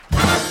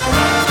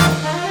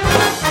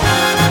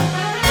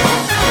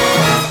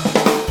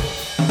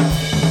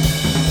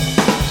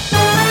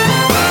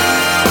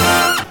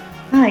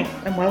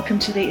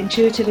to the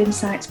Intuitive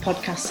Insights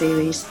podcast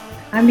series.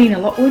 I'm Nina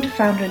Lockwood,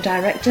 founder and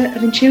director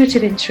of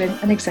Intuitive Interim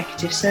and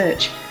Executive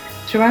Search.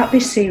 Throughout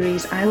this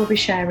series, I will be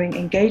sharing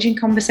engaging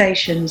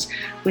conversations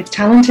with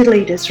talented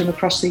leaders from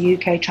across the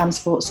UK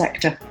transport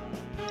sector.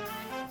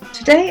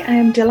 Today, I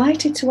am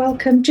delighted to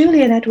welcome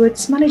Julian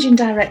Edwards, Managing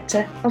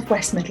Director of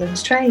West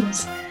Midlands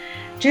Trains.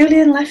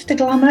 Julian left the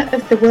glamour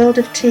of the world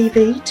of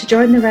TV to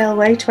join the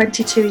railway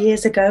 22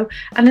 years ago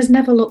and has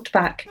never looked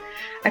back.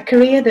 A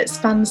career that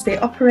spans the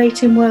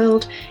operating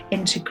world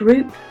into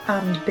group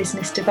and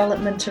business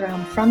development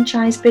around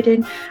franchise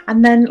bidding,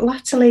 and then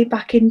latterly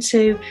back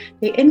into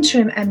the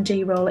interim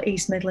MD role at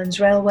East Midlands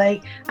Railway,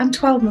 and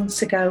 12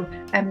 months ago,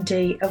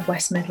 MD of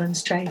West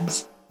Midlands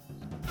Trains.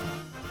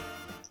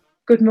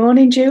 Good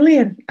morning,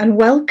 Julian, and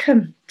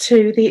welcome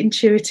to the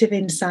Intuitive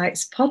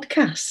Insights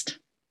podcast.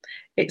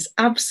 It's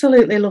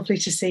absolutely lovely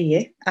to see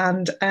you,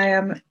 and I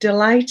am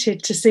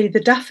delighted to see the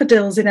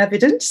daffodils in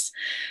evidence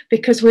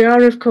because we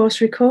are, of course,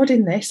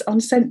 recording this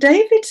on St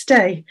David's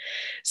Day.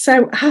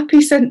 So happy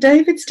St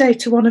David's Day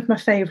to one of my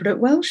favourite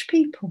Welsh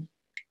people.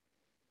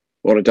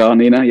 What a dar,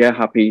 Nina. Yeah,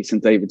 happy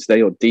St David's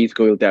Day, or Dydd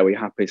Gwyl Dewi,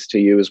 happies to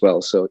you as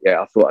well. So yeah,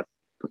 I thought I'd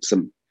put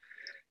some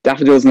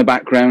daffodils in the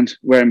background,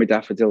 wearing my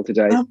daffodil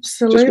today.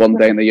 Absolutely. Just one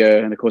day in the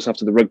year, and of course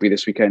after the rugby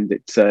this weekend,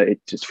 it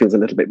just feels a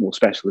little bit more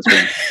special as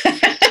well.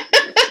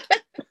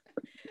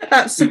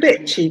 That's a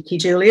bit cheeky,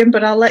 Julian,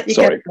 but I'll let you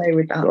get away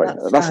with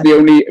that. That's the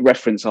only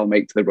reference I'll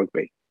make to the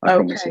rugby. I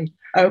promise you.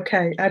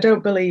 Okay, I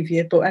don't believe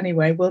you, but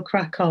anyway, we'll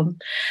crack on.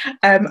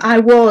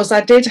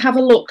 I did have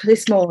a look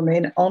this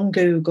morning on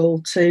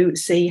Google to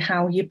see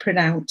how you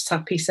pronounce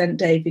Happy St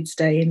David's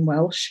Day in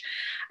Welsh,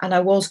 and I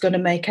was going to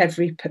make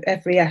every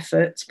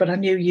effort, but I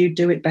knew you'd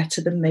do it better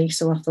than me,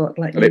 so I thought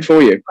I'd it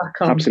for you. Crack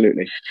on.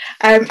 Absolutely.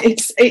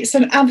 It's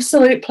an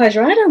absolute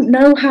pleasure. I don't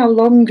know how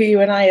long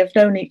you and I have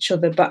known each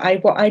other, but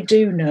what I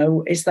do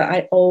know is that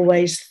I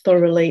always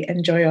thoroughly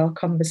enjoy our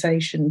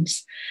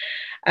conversations.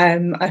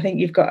 I think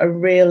you've got a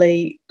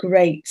really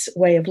great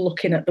way of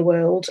looking at the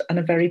world and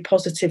a very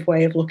positive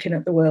way of looking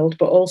at the world,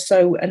 but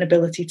also an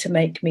ability to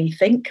make me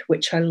think,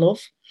 which I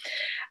love.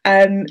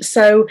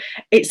 So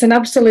it's an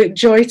absolute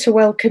joy to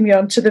welcome you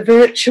onto the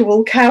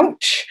virtual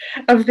couch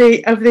of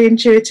the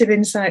Intuitive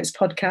Insights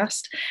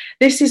podcast.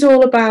 This is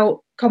all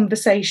about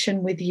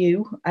conversation with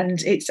you,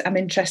 and I'm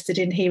interested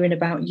in hearing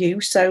about you.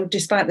 So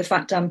despite the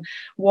fact I'm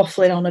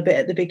waffling on a bit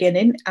at the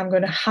beginning, I'm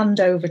going to hand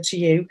over to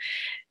you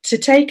to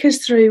take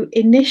us through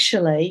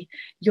initially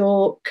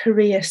your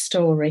career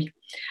story.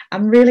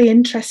 I'm really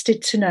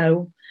interested to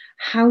know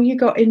how you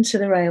got into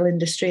the rail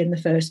industry in the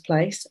first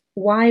place,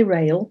 why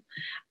rail,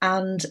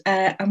 and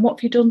what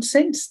have you done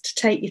since to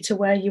take you to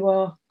where you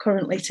are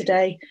currently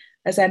today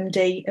as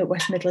MD at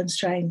West Midlands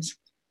Trains?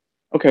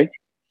 Okay.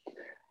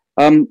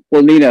 Well,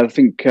 Nina, I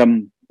think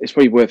it's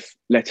probably worth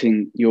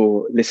letting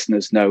your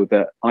listeners know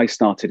that I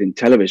started in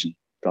television,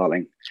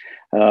 darling.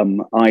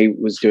 I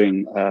was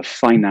doing a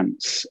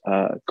finance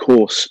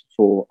course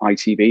for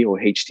ITV, or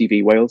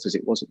HTV Wales as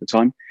it was at the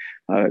time,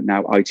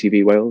 now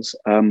ITV Wales.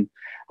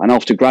 And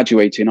after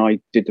graduating, I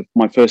did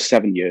my first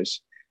 7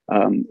 years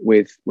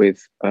with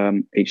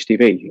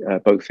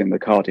HTV, both in the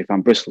Cardiff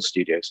and Bristol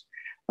studios,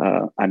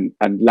 and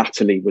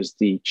latterly was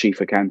the chief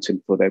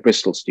accountant for their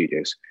Bristol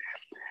studios.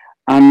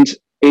 And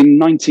in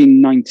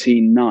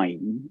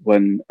 1999,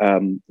 when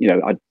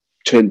I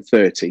turned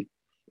 30,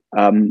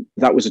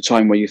 that was a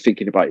time where you're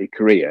thinking about your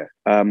career,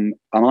 and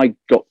I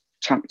got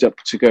tapped up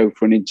to go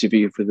for an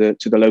interview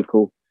to the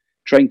local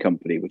train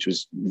company, which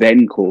was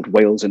then called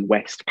Wales and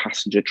West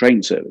Passenger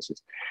Train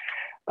Services,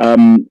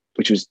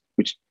 which is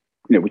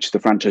the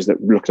franchise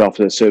that looked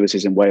after the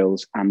services in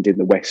Wales and in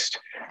the west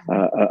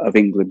of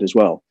England as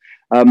well.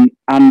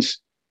 And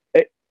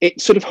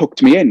it sort of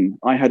hooked me in.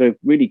 I had a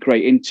really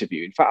great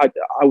interview. In fact,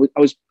 I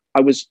was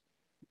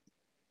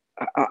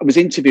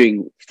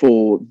interviewing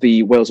for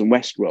the Wales and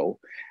West role,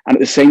 and at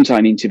the same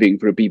time interviewing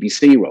for a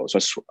BBC role. So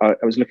I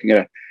was looking at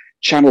a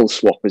channel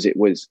swap, as it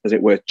were,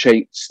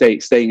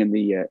 staying in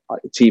the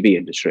TV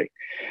industry.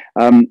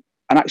 And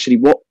actually,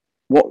 what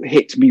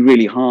hit me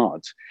really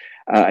hard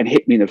and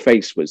hit me in the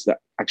face was that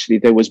actually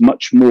there was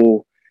much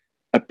more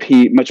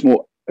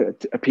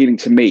appealing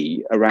to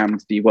me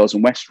around the Wales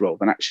and West role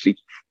than actually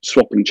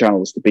swapping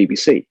channels to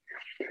BBC.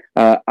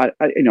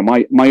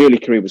 My early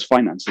career was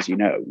finance, as you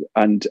know,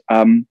 and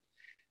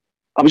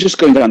I was just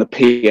going down the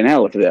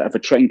P&L of a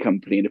train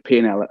company and a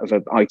P&L of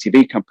an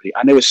ITV company,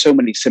 and there were so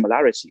many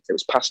similarities. There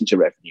was passenger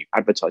revenue,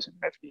 advertising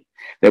revenue,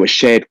 there were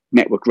shared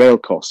network rail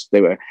costs,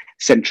 there were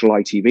central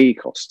ITV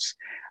costs,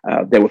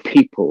 there were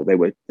people, there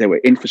were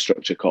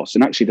infrastructure costs,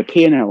 and actually the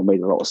P&L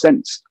made a lot of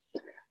sense.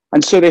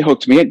 And so they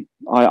hooked me in.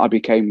 I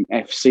became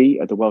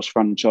FC at the Welsh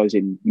franchise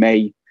in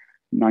May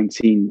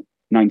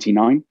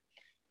 1999,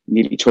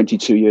 nearly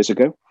 22 years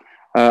ago.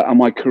 And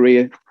my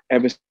career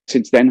ever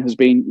since then has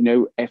been,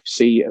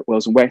 FC at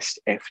Wales and West,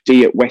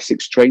 FD at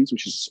Wessex Trains,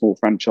 which is a small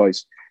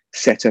franchise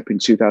set up in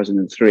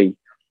 2003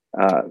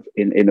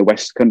 in the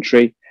West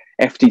Country,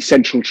 FD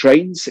Central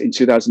Trains in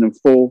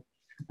 2004,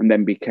 and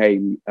then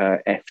became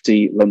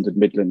FD London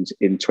Midlands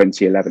in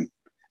 2011.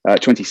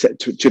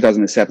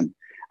 2007.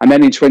 And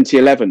then in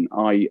 2011,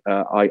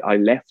 I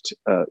left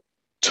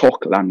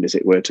Talkland, as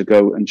it were, to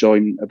go and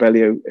join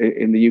Abellio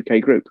in the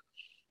UK group,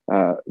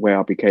 where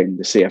I became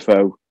the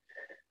CFO,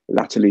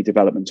 latterly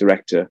development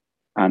director,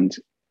 and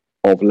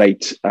of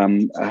late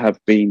have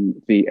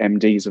been the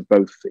MDs of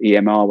both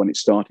EMR when it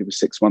started with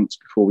 6 months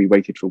before we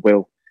waited for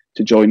Will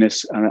to join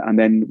us, and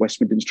then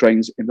West Midlands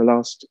Trains in the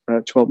last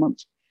 12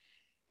 months.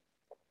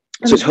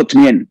 So it's hooked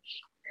me in.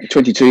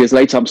 22 years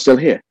later, I'm still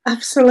here.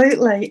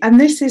 Absolutely.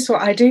 And this is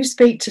what I do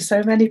speak to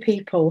so many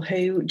people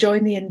who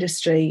join the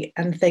industry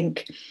and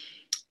think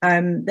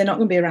they're not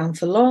going to be around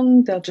for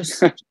long. They'll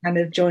just kind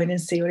of join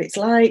and see what it's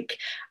like.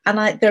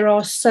 And there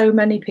are so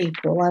many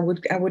people, I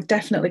would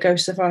definitely go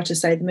so far to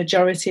say the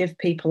majority of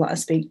people that I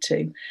speak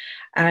to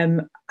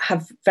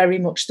have very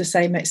much the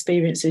same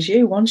experience as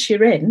you. Once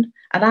you're in,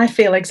 and I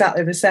feel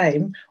exactly the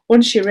same,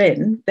 once you're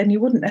in, then you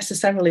wouldn't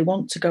necessarily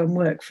want to go and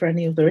work for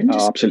any other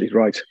industry. Oh, absolutely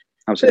right.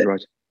 Absolutely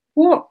right.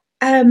 What,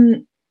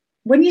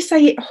 when you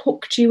say it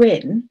hooked you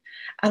in,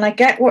 and I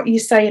get what you're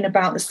saying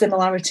about the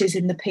similarities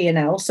in the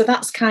P&L, so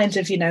that's kind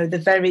of,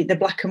 the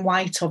black and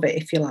white of it,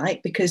 if you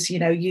like, because,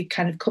 you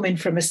kind of come in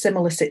from a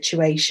similar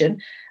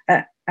situation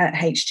at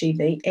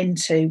HGV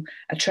into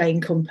a train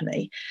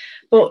company.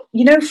 But,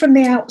 from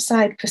the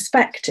outside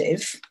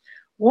perspective,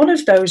 one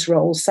of those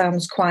roles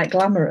sounds quite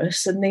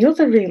glamorous and the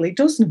other really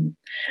doesn't.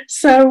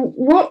 So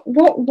what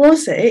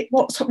was it?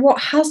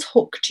 What has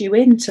hooked you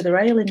into the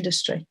rail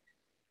industry?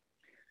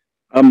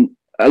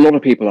 A lot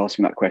of people ask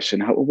me that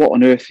question. What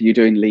on earth are you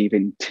doing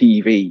leaving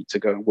TV to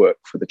go and work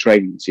for the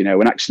trains? And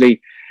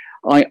actually,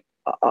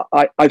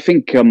 I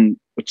think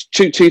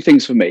two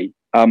things for me.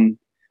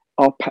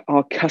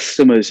 Our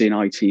customers in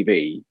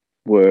ITV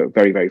were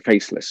very, very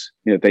faceless.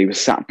 They were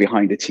sat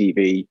behind a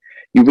TV.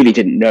 You really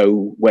didn't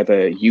know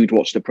whether you'd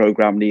watched the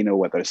program, Nina, or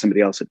whether somebody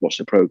else had watched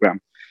the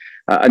program.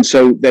 And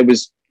so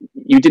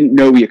you didn't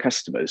know your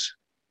customers.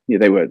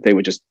 They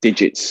were just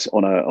digits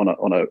on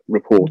a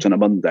report on a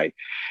Monday.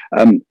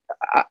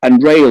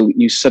 And rail,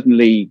 you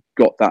suddenly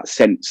got that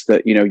sense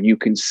that you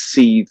can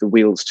see the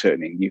wheels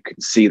turning, you can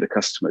see the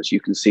customers, you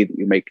can see that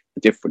you make a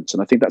difference.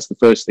 And I think that's the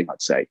first thing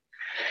I'd say.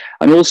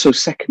 And also,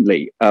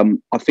 secondly,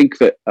 I think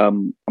that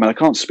I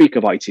can't speak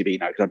of ITV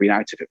now because I've been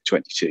out of it for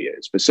 22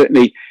 years, but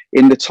certainly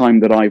in the time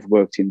that I've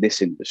worked in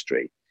this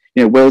industry,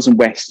 Wales and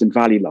West and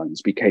Valley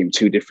lines became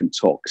two different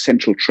talks.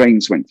 Central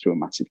Trains went through a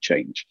massive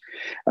change.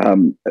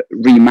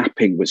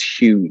 Remapping was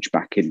huge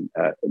back in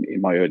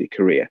my early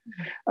career.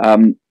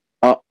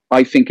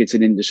 I think it's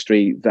an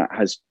industry that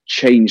has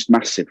changed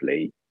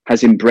massively,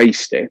 has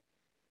embraced it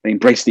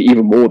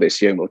even more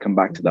this year, and we'll come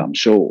back to that, I'm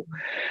sure.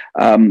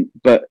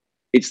 But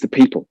it's the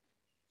people.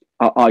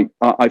 I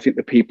think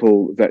the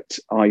people that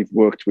I've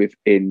worked with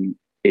in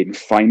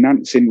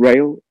finance in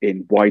rail,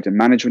 in wider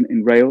management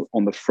in rail,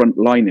 on the front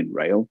line in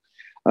rail,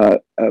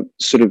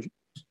 sort of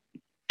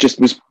just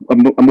was a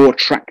more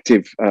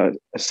attractive a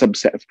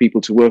subset of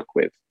people to work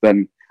with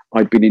than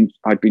I'd been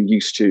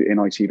used to in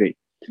ITV.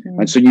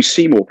 And so you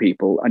see more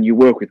people and you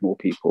work with more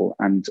people,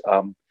 and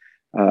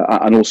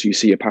also you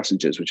see your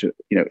passengers, which are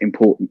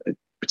important,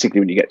 particularly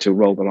when you get to a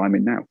role that I'm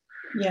in now.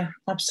 Yeah,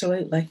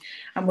 absolutely.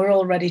 And we're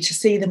all ready to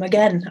see them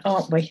again,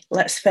 aren't we?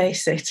 Let's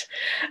face it.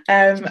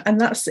 And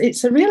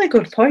it's a really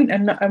good point,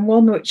 and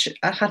one which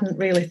I hadn't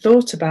really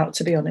thought about,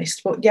 to be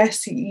honest. But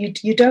yes,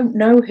 you don't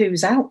know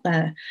who's out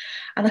there.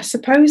 And I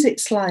suppose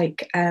it's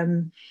like,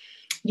 when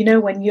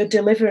you're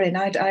delivering,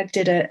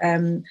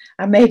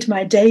 I made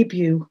my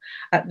debut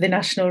at the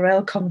National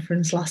Rail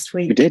Conference last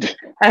week. You did.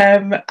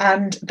 And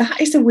that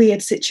is a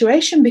weird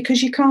situation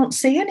because you can't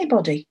see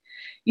anybody.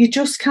 You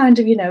just kind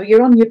of,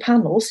 you're on your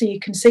panel, so you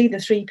can see the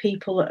three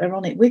people that are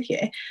on it with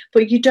you,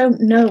 but you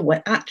don't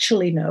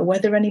actually know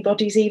whether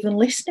anybody's even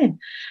listening.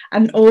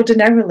 And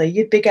ordinarily,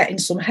 you'd be getting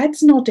some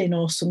heads nodding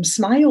or some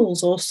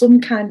smiles or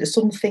some kind of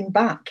something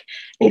back.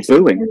 Or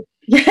booing.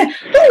 Yeah.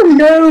 Oh,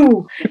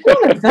 no,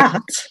 none of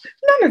that.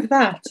 None of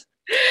that.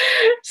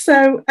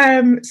 So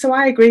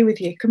I agree with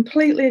you,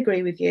 completely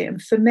agree with you.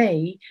 And for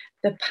me,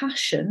 the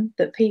passion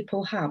that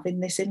people have in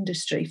this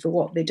industry for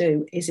what they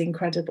do is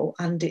incredible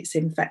and it's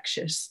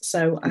infectious.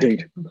 So Indeed. I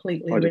can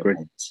completely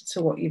relate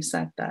to what you've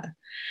said there.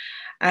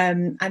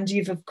 And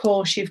you've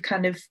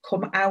kind of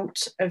come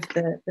out of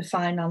the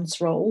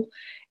finance role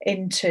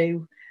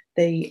into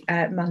the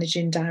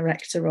managing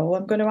director role.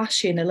 I'm going to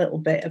ask you in a little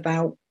bit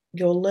about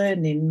your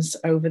learnings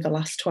over the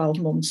last 12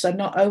 months. So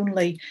not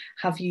only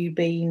have you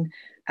been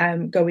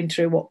going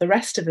through what the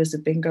rest of us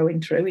have been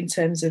going through in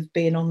terms of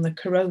being on the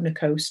Corona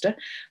coaster,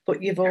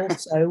 but you've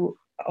also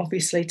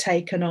obviously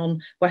taken on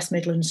West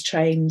Midlands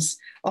Trains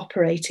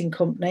operating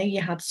company.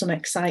 You had some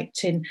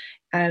exciting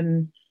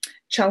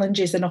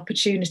challenges and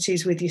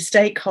opportunities with your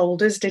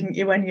stakeholders, didn't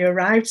you, when you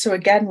arrived? So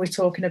again, we're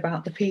talking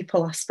about the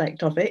people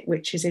aspect of it,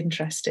 which is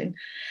interesting.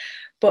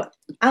 But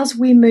as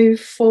we move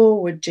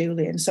forward,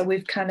 Julian, so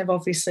we've kind of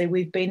obviously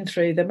we've been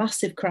through the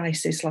massive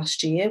crisis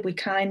last year. We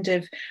kind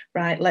of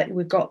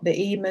we've got the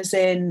EMAs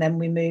in, then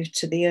we moved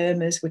to the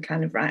IRMAs. We're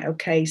kind of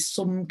okay,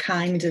 some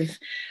kind of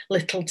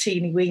little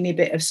teeny weeny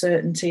bit of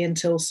certainty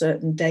until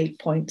certain date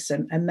points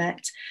are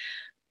met.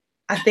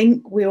 I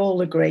think we all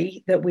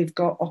agree that we've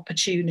got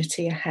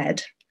opportunity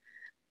ahead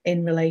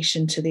in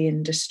relation to the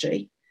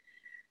industry.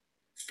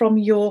 From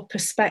your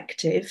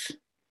perspective,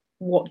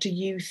 what do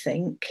you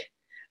think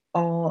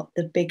are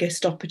the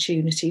biggest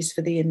opportunities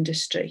for the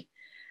industry?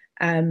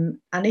 And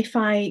if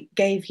I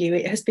gave you,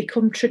 it has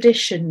become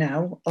tradition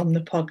now on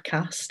the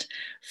podcast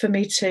for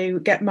me to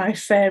get my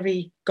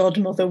fairy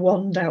godmother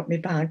wand out my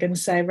bag and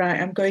say,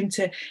 right, I'm going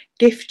to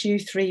gift you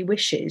 3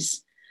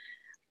 wishes.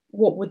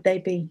 What would they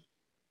be?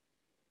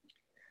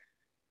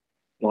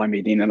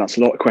 Blimey, Nina, that's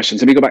a lot of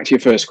questions. Let me go back to your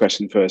first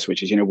question first,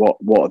 which is, what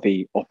are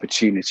the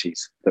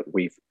opportunities that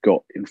we've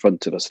got in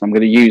front of us? And I'm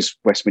going to use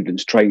West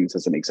Midlands Trains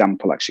as an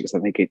example, actually, because I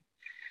think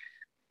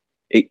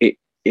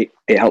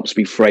it helps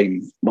me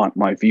frame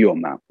my view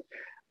on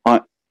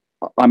that.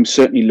 I'm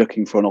certainly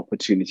looking for an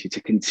opportunity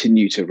to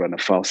continue to run a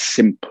far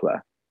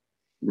simpler,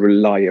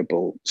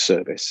 reliable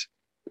service.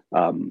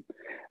 Part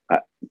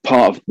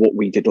of what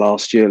we did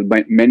last year,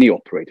 many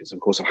operators,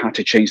 of course, have had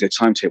to change their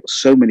timetable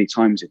so many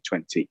times in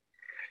 2020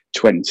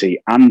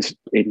 and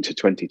into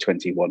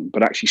 2021,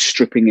 but actually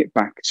stripping it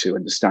back to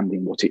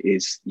understanding what it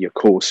is your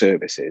core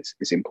service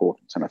is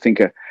important. And I think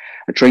a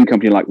train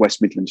company like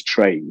West Midlands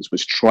Trains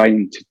was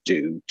trying to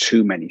do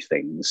too many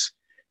things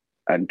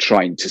and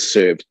trying to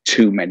serve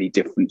too many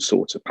different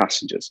sorts of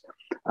passengers.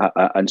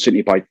 And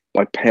certainly by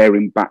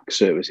paring back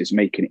services,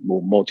 making it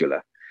more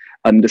modular,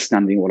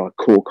 understanding what our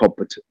core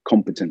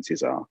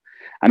competencies are,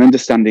 and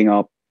understanding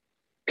our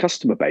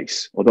customer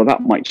base, although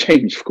that might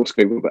change, of course,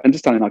 going forward, but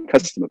understanding our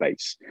customer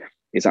base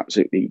is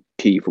absolutely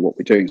key for what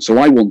we're doing. So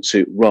I want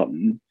to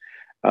run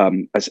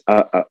as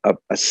a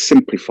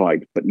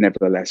simplified but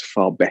nevertheless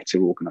far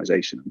better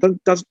organization.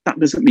 That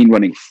doesn't mean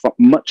running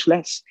much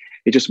less.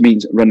 It just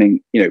means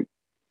running,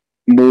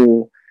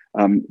 more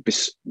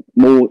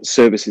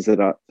services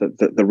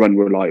that run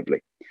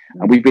reliably.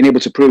 And we've been able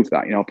to prove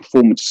that. Our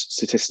performance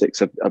statistics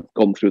have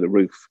gone through the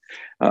roof.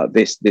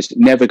 This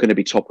never going to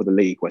be top of the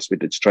league, West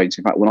Midlands Trains.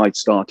 In fact, when I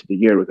started a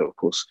year ago, of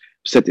course,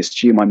 I said this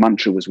to you, my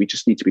mantra was we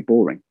just need to be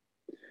boring.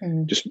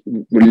 Just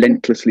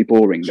relentlessly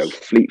boring. No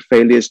fleet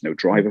failures, no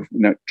driver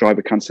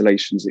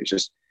cancellations.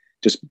 It's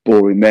just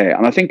boring there.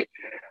 And I think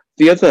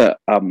the other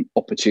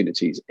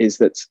opportunities is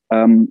that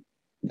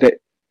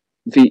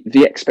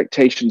the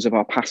expectations of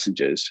our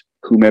passengers,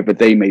 whomever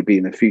they may be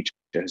in the future,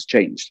 has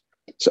changed.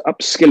 So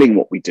upskilling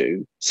what we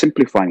do,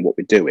 simplifying what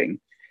we're doing.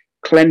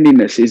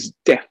 Cleanliness is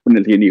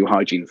definitely a new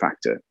hygiene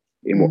factor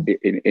in what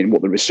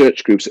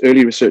the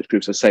early research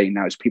groups are saying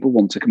now is people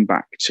want to come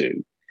back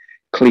to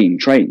clean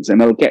trains,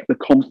 and they'll get the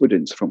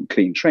confidence from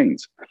clean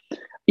trains.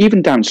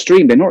 Even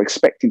downstream, they're not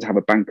expecting to have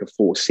a bank of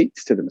 4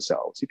 seats to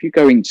themselves. If you're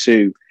going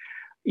to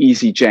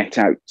EasyJet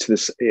out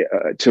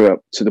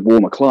to the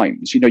warmer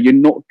climes, you're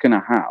not going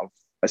to have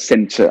a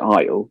centre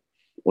aisle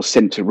or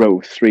centre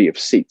row 3 of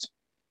seats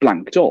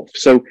blanked off.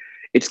 So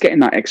it's getting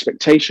that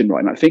expectation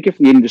right. And I think if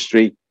the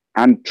industry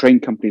and train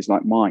companies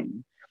like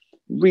mine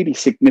really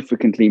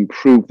significantly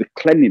improve the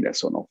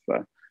cleanliness on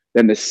offer,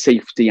 then the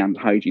safety and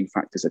hygiene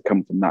factors that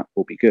come from that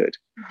will be good.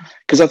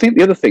 Because I think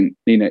the other thing,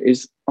 Nina,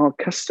 is our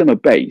customer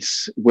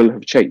base will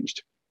have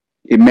changed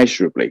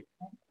immeasurably.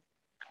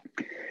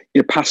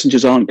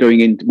 Passengers won't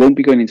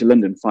be going into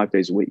London 5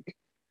 days a week.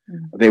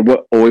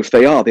 Or if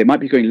they are, they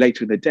might be going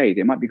later in the day.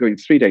 They might be going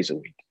 3 days a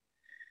week.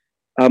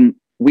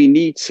 We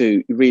need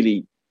to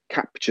really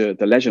capture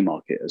the leisure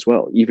market as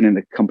well, even in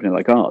a company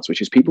like ours,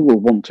 which is people will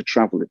want to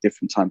travel at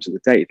different times of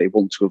the day. They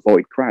want to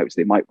avoid crowds.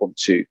 They might want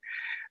to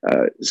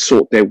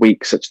sort their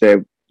week such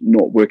they're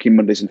not working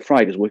Mondays and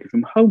Fridays, working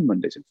from home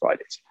Mondays and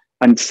Fridays.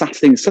 And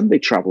Saturday and Sunday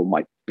travel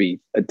might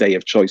be a day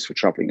of choice for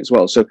traveling as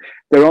well. So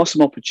there are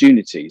some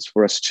opportunities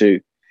for us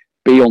to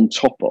be on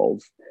top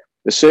of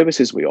the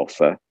services we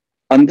offer,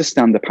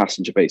 understand the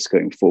passenger base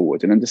going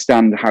forward, and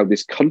understand how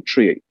this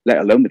country, let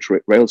alone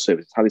the rail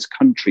services, how this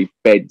country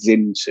beds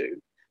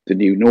into the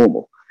new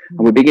normal. And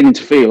we're beginning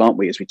to feel, aren't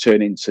we, as we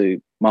turn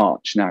into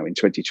March now in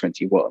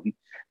 2021,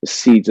 the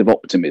seeds of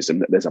optimism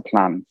that there's a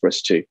plan for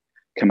us to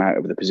come out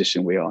of the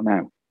position we are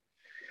now.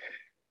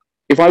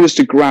 If I was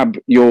to grab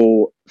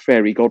your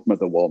fairy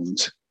godmother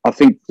wand, I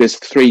think there's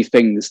 3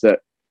 things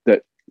that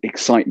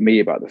excite me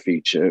about the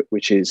future,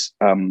 which is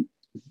the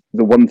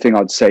one thing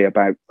I'd say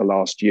about the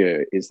last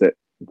year is that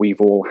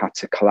we've all had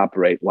to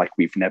collaborate like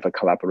we've never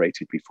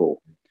collaborated before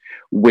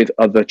with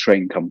other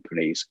train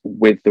companies,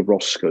 with the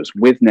Roscoes,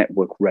 with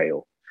Network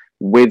Rail,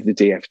 with the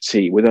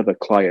DfT, with other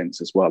clients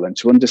as well, and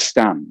to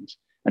understand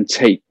and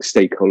take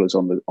stakeholders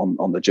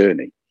on the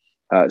journey.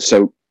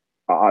 So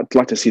I'd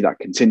like to see that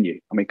continue.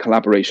 I mean,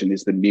 collaboration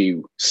is the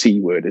new C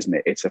word, isn't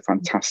it? It's a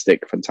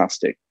fantastic,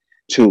 fantastic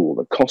tool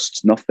that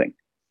costs nothing,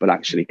 but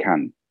actually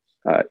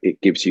it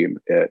gives you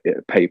a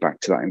payback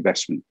to that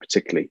investment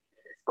particularly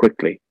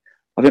quickly.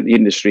 I think the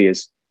industry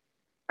is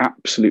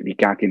absolutely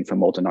gagging for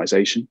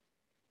modernisation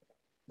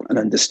and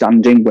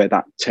understanding where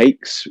that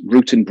takes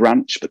root and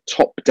branch, but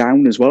top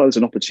down as well as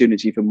an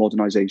opportunity for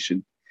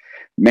modernisation.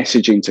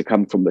 Messaging to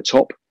come from the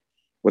top,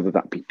 whether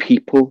that be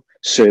people,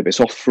 service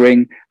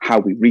offering, how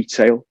we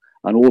retail,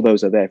 and all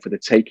those are there for the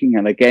taking.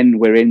 And again,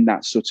 we're in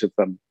that sort of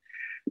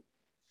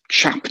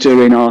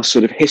chapter in our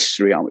sort of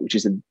history, which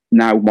is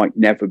now might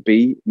never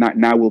be.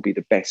 Now will be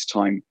the best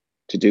time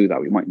to do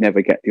that. We might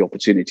never get the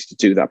opportunity to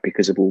do that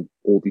because of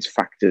all these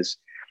factors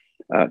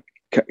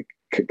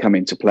come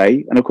into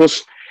play. And of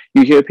course,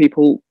 you hear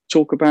people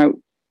talk about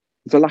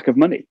the lack of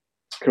money.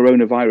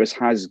 Coronavirus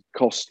has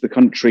cost the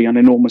country an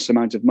enormous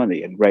amount of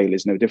money, and rail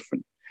is no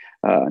different.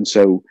 And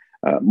so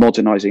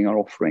modernising our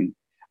offering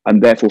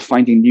and therefore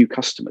finding new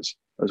customers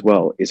as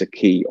well is a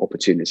key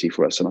opportunity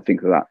for us. And I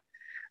think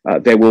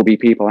that there will be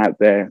people out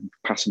there,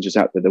 passengers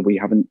out there that we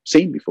haven't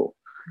seen before.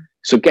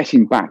 So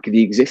getting back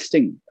the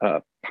existing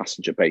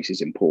passenger base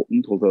is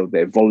important, although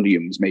their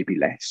volumes may be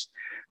less,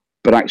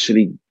 but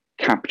actually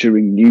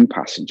capturing new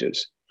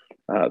passengers,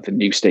 the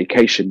new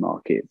staycation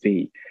market,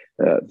 the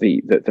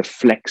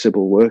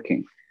flexible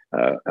working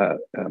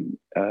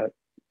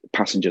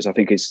passengers, I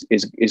think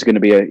is going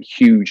to be a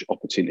huge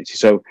opportunity.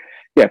 So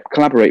yeah,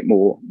 collaborate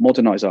more,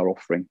 modernize our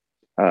offering,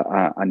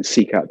 and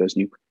seek out those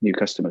new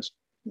customers.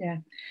 Yeah,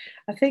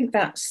 I think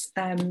that's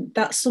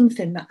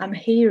something that I'm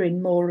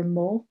hearing more and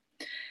more,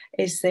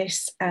 is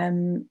this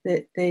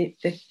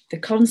the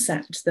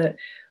concept that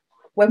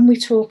when we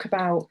talk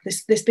about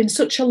this, there's been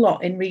such a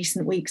lot in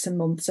recent weeks and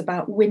months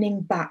about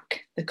winning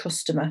back the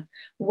customer,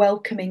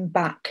 welcoming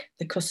back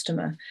the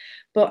customer.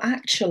 But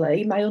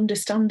actually, my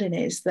understanding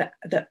is that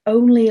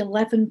only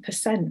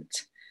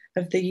 11%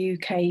 of the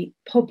UK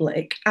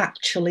public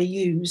actually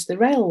use the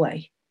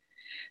railway.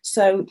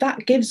 So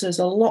that gives us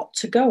a lot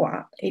to go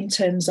at in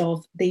terms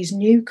of these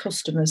new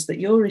customers that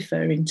you're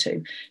referring to.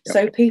 Yep.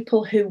 So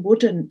people who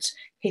wouldn't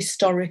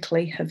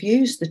historically have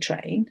used the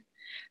train,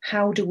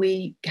 how do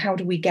we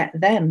get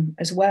them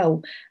as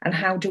well? And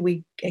how do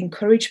we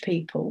encourage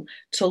people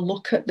to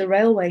look at the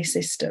railway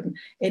system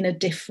in a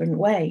different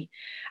way?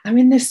 I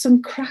mean, there's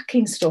some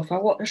cracking stuff. I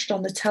watched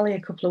on the telly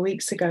a couple of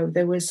weeks ago.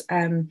 There was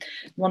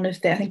one of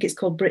I think it's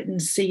called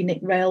Britain's Scenic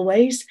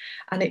Railways,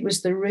 and it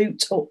was the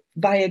route up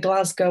via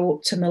Glasgow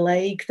up to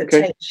Mallaig that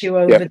takes you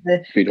over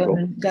the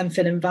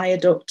Glenfinnan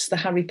Viaduct, the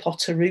Harry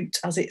Potter route,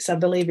 as I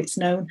believe it's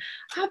known.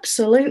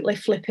 Absolutely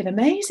flipping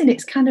amazing.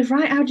 It's kind of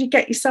right. How do you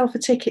get yourself a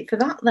ticket for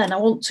that then? I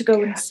want to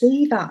go and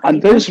see that.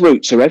 And those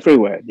routes are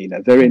everywhere,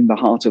 Nina. They're in the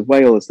heart of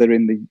Wales. They're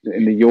in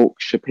the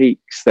Yorkshire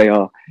Peaks.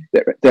 They're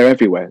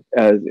everywhere.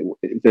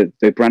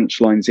 The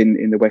branch lines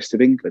in the west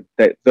of England.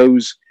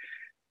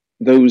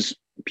 Those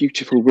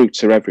beautiful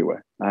routes are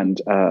everywhere,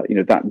 and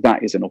that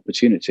is an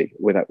opportunity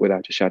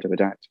without a shadow of a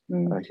doubt.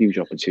 A huge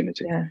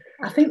opportunity. Yeah,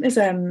 I think there's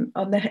on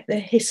the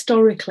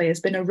historically has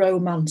been a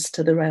romance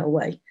to the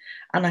railway,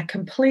 and I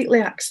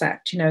completely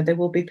accept. There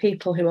will be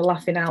people who are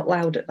laughing out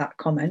loud at that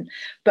comment,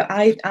 but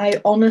I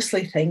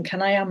honestly think,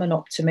 and I am an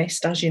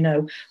optimist, as you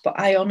know, but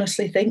I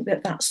honestly think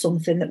that that's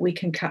something that we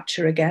can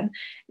capture again.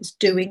 Is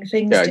doing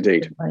things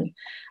differently.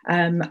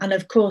 And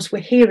of course, we're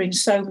hearing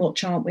so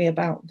much, aren't we,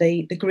 about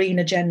the green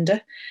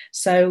agenda.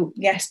 So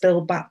yes,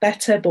 build back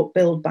better, but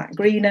build back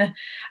greener.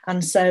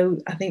 And so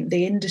I think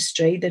the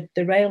industry,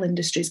 the rail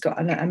industry's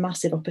got a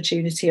massive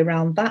opportunity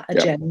around that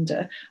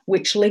agenda,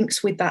 which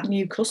links with that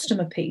new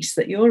customer piece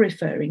that you're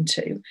referring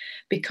to,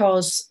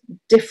 because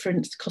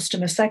different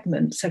customer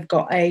segments have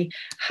got a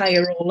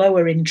higher or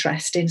lower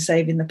interest in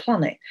saving the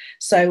planet.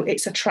 So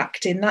it's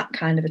attracting that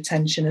kind of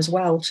attention as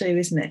well too,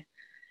 isn't it?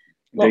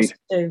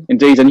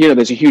 Indeed. And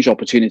there's a huge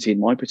opportunity in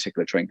my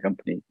particular train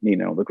company,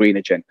 on the green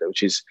agenda,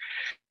 which is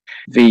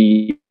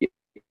the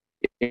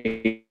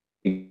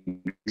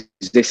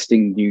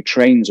existing new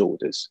trains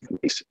orders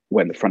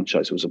when the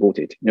franchise was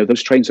aborted.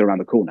 Those trains are around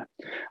the corner,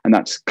 and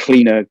that's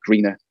cleaner,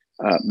 greener,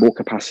 more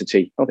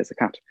capacity. Oh, there's the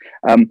cat.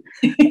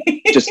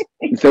 Just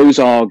those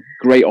are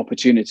great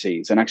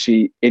opportunities. And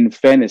actually, in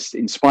fairness,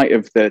 in spite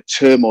of the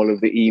turmoil of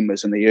the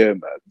EMAs and the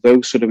IRMA,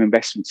 those sort of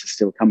investments are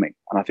still coming.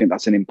 And I think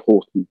that's an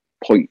important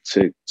point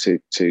to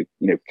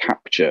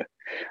capture,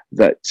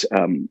 that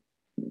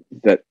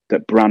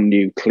brand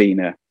new,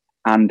 cleaner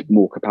and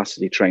more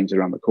capacity trains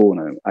around the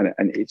corner, and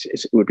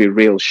it would be a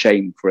real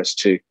shame for us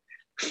to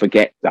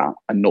forget that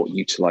and not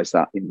utilize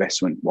that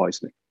investment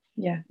wisely.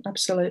 Yeah,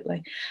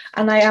 absolutely.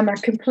 And I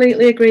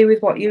completely agree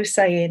with what you were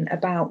saying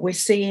about we're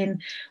seeing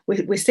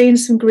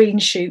some green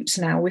shoots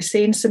now. We're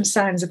seeing some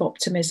signs of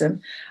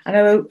optimism. I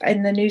know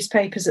in the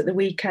newspapers at the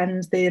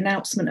weekend, the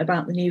announcement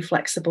about the new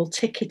flexible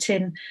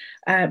ticketing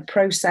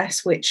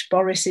process, which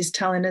Boris is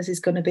telling us is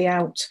going to be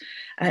out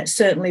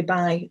certainly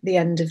by the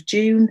end of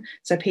June,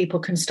 so people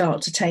can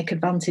start to take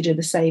advantage of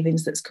the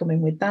savings that's coming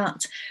with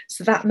that.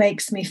 So that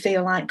makes me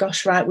feel like,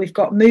 gosh, right, we've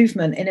got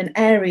movement in an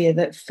area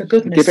that, for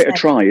goodness sake, give it a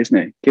try, isn't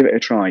it? Give it a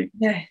try.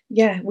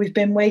 Yeah, we've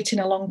been waiting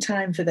a long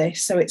time for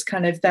this, so it's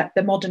kind of that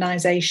the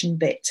modernisation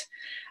bit.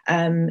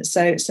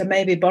 So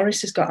maybe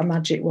Boris has got a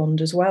magic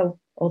wand as well,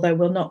 although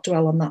we'll not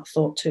dwell on that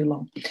thought too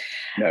long.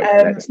 No,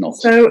 let's not.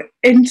 So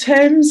in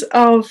terms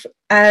of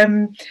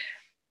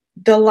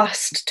the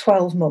last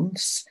 12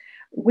 months,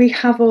 we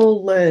have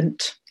all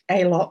learnt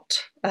a lot,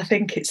 I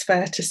think it's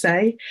fair to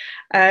say.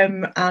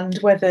 And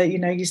whether,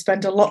 you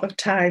spend a lot of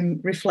time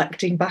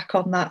reflecting back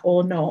on that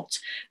or not,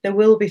 there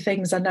will be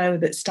things I know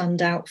that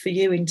stand out for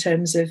you in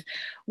terms of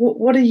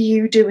what are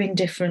you doing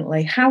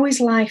differently? How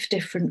is life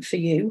different for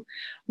you?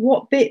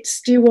 What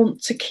bits do you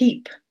want to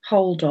keep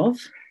hold of?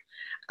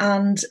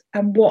 And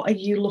what are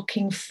you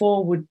looking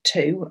forward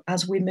to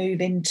as we move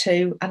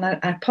into, and I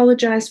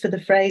apologise for the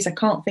phrase, I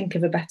can't think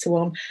of a better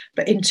one,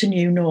 but into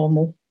new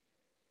normal?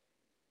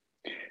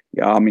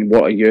 Yeah, I mean,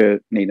 what a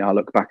year, Nina. I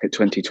look back at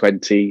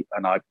 2020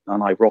 and I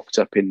rocked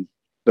up in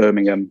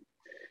Birmingham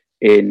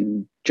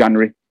in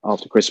January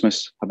after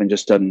Christmas, having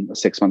just done a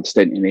 6-month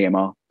stint in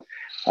EMR.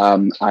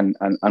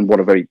 And what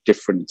a very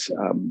different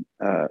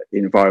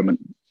environment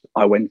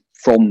I went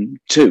from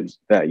to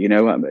there,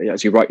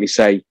 as you rightly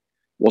say,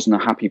 wasn't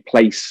a happy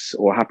place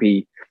or a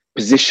happy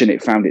position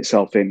it found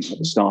itself in at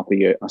the start of the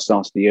year. I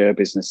started the year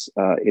business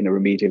in a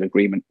remedial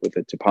agreement with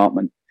the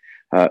department,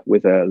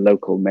 with a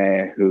local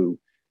mayor who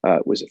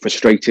was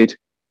frustrated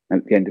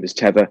at the end of his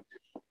tether.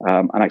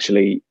 And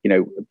actually,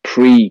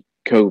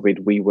 pre-COVID,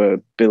 we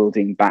were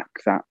building back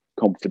that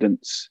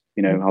confidence.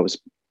 I was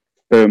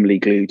firmly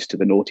glued to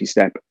the naughty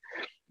step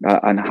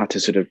and I had to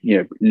sort of,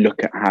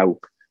 look at how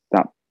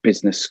that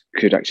business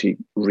could actually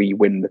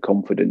re-win the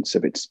confidence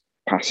of its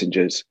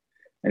passengers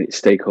and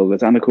its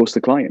stakeholders, and of course the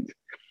client.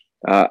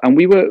 And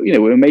we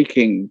were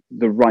making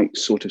the right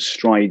sort of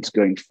strides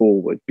going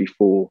forward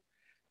before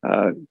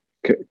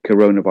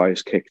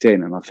coronavirus kicked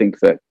in. And I think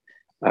that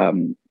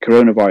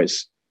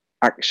coronavirus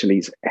actually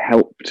has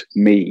helped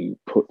me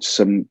put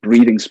some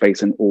breathing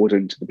space and order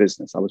into the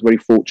business. I was very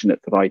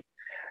fortunate that I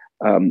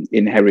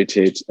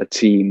inherited a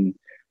team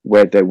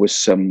where there was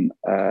some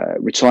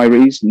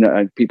retirees,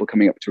 people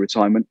coming up to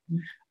retirement,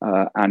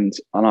 and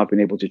I've been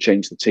able to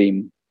change the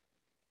team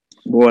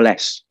more or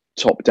less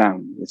top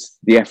down.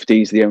 The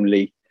FD is the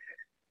only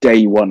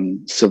day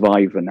one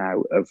survivor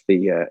now of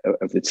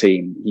the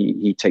team.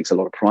 He takes a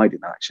lot of pride in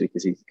that, actually,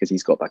 because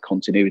he's got that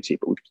continuity.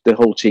 But the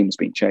whole team's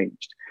been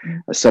changed.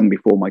 Some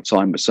before my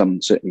time, but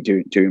some certainly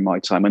during my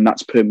time, and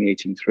that's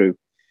permeating through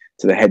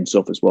to the heads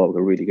of as well. We've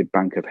got a really good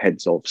bank of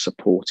heads of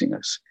supporting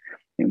us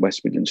in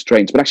West Midlands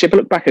Trains. But actually, if I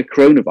look back at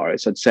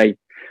coronavirus, I'd say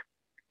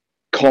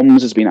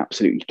comms has been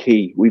absolutely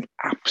key. We've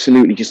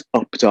absolutely just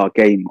upped our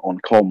game on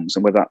comms,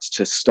 and whether that's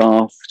to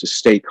staff, to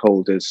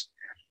stakeholders,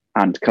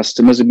 and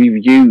customers, and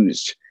we've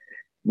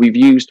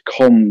used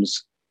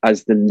comms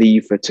as the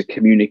lever to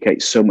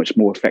communicate so much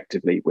more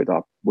effectively with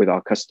our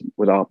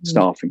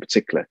staff in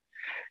particular.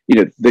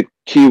 The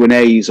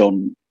Q&As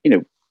on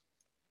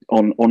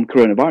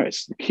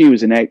coronavirus, the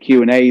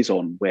Q&As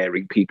on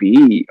wearing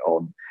PPE,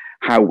 on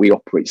how we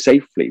operate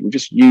safely. We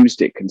just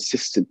used it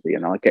consistently,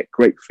 and I get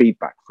great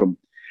feedback from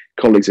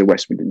colleagues at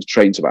West Midlands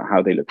Trains about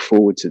how they look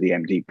forward to the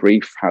MD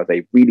brief, how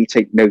they really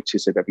take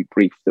notice of every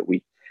brief that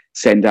we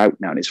send out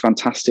now. And it's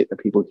fantastic that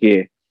people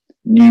hear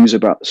news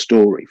about the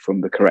story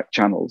from the correct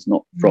channels,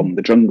 not from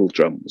the jungle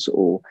drums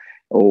or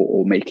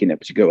making it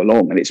to go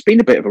along. And it's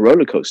been a bit of a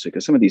roller coaster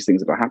because some of these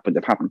things that have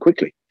happened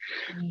quickly,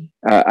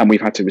 and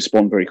we've had to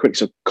respond very quick.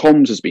 So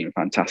comms has been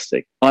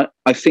fantastic.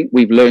 I think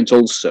we've learned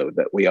also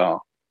that we are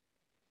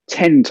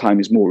 10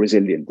 times more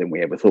resilient than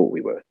we ever thought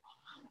we were.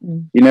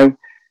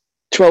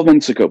 12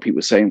 months ago, people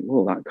were saying,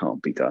 well, that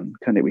can't be done,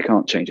 can it? We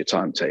can't change a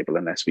timetable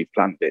unless we've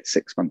planned it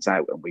 6 months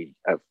out, and we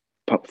have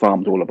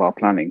farmed all of our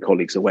planning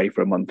colleagues away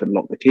for a month and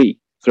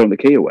thrown the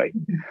key away.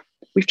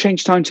 We've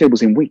changed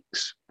timetables in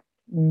weeks.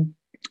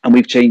 And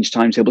we've changed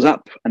timetables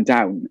up and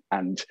down,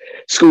 and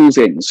schools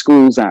in,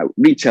 schools out,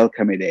 retail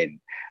coming in,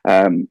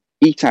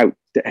 eat out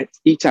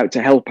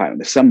to help out in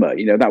the summer.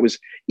 That was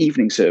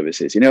evening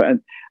services,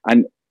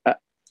 and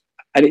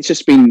it's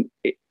just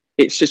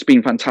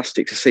been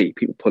fantastic to see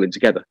people pulling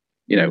together,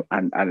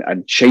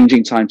 and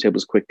changing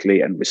timetables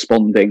quickly and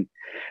responding.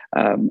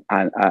 And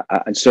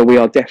so we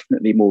are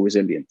definitely more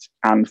resilient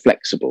and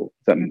flexible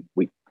than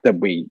we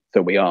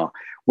are.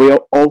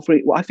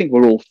 I think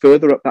we're all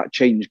further up that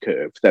change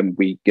curve than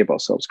we give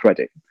ourselves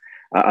credit.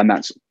 And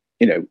that's,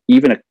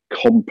 even a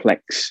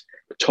complex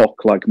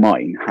talk like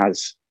mine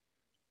has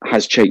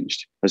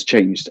changed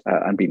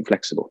and been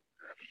flexible.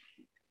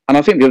 And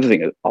I think the other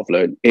thing I've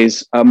learned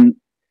is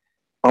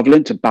I've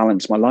learned to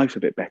balance my life a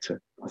bit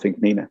better. I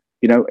think, Nina,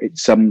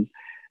 it's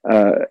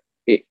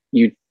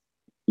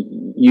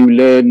you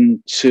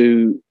learn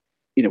to,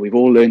 we've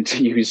all learned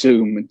to use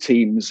Zoom and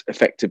Teams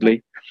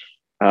effectively.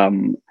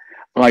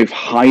 I've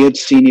hired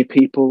senior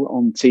people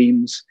on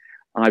Teams.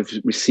 I've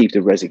received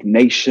a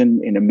resignation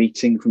in a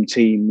meeting from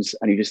Teams,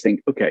 and you just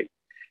think, okay,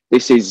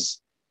 this is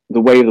the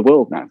way of the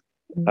world now.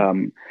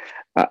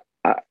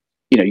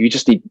 You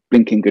just need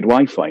blinking good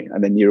Wi-Fi,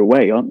 and then you're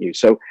away, aren't you?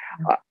 So,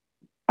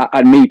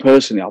 and me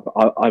personally,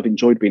 I've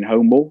enjoyed being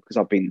home more because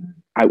I've been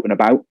out and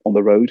about on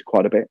the road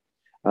quite a bit,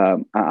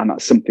 and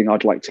that's something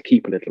I'd like to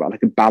keep a little bit. I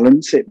can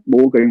balance it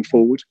more going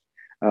forward,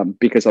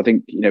 because I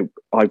think,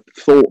 I've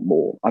thought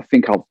more. I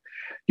think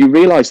you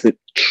realise that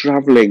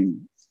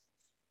travelling,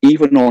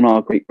 even on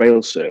our Great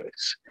Rail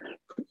service,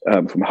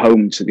 from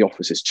home to the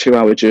offices,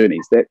 2-hour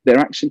journeys, they're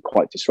actually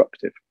quite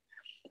disruptive.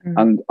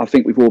 And I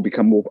think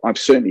I've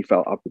certainly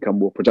felt I've become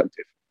more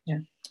productive. Yeah.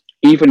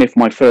 Even if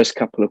my first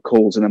couple of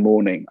calls in the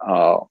morning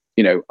are,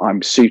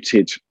 I'm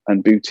suited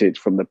and booted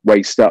from the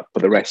waist up,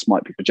 but the rest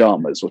might be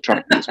pajamas or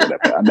trackers or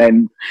whatever. And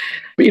then,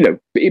 but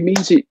it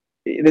means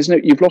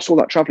you've lost all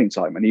that traveling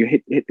time and you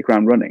hit the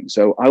ground running.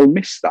 So I'll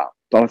miss that.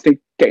 But I think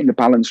getting the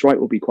balance right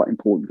will be quite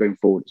important going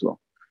forward as well.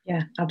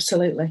 Yeah,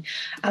 absolutely.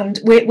 And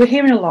we're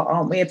hearing a lot,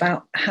 aren't we,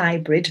 about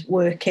hybrid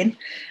working,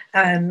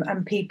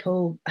 and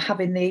people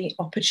having the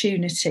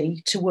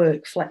opportunity to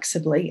work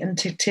flexibly and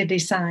to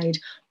decide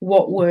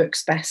what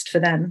works best for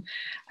them.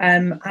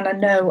 And I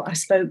know I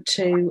spoke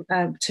to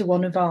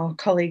one of our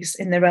colleagues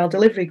in the rail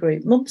delivery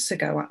group months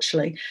ago,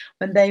 actually,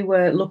 when they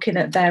were looking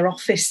at their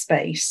office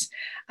space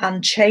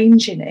and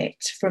changing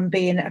it from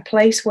being a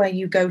place where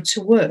you go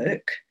to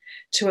work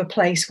to a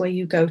place where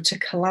you go to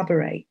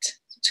collaborate,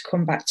 to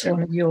come back to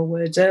one of your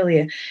words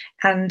earlier.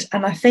 And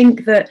I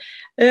think that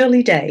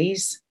early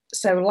days,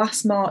 so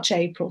last March,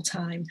 April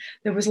time,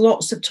 there was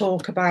lots of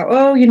talk about,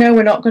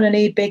 we're not going to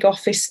need big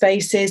office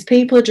spaces.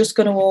 People are just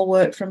going to all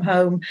work from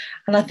home.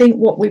 And I think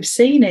what we've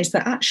seen is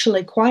that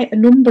actually quite a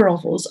number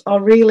of us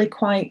are really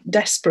quite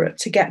desperate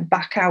to get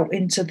back out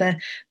into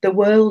the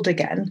world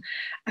again,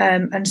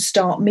 and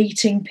start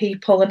meeting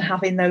people and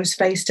having those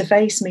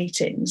face-to-face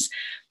meetings.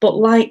 But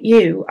like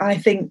you, I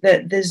think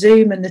that the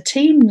Zoom and the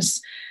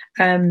Teams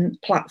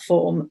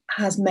platform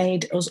has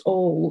made us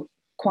all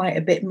quite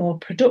a bit more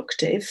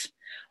productive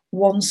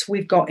once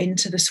we've got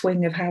into the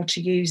swing of how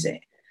to use it.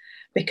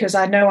 Because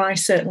I know I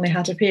certainly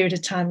had a period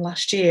of time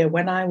last year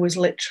when I was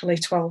literally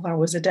 12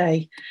 hours a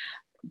day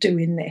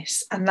doing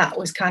this, and that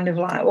was kind of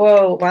like,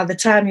 whoa, by the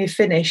time you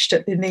finished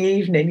in the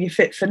evening, you're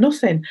fit for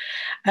nothing.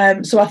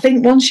 So I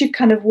think once you've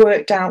kind of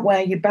worked out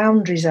where your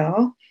boundaries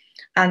are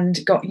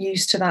and got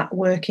used to that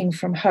working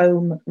from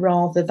home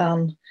rather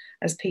than,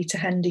 as Peter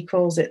Hendy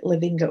calls it,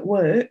 living at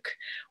work,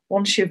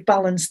 once you've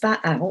balanced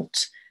that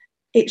out,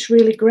 it's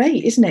really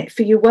great, isn't it,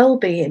 for your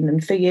well-being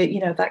and for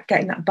your, that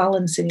getting that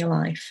balance in your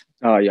life.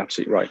 Oh, you're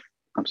absolutely right.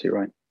 Absolutely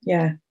right.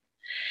 Yeah.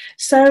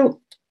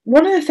 So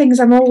one of the things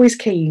I'm always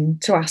keen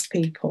to ask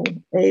people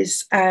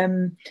is,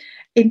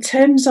 in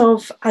terms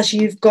of as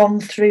you've gone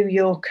through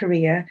your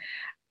career,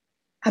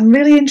 I'm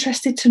really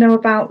interested to know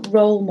about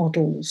role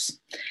models.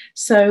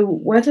 So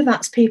whether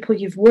that's people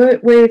you've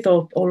worked with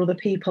or other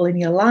people in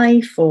your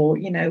life, or,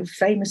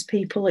 famous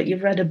people that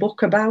you've read a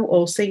book about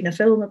or seen a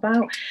film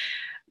about.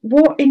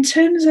 What, in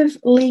terms of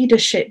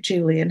leadership,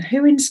 Julian,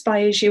 who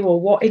inspires you, or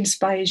what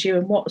inspires you,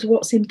 and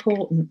what's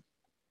important?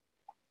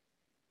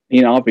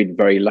 I've been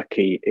very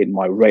lucky in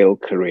my rail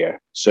career,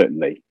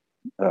 certainly,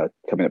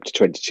 coming up to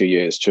 22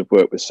 years, to have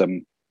worked with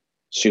some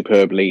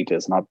superb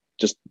leaders. And I've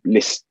just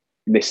list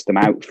them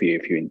out for you,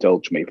 if you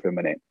indulge me for a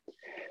minute.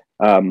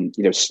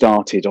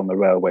 Started on the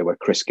railway where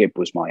Chris Gibb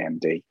was my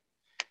MD.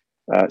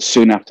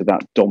 Soon after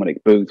that,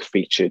 Dominic Booth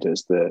featured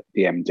as the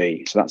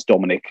MD. So that's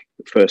Dominic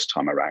the first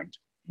time around.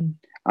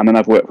 And then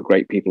I've worked for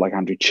great people like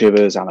Andrew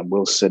Chivers, Alan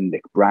Wilson,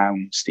 Nick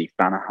Brown, Steve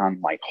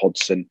Banahan, Mike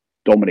Hodson,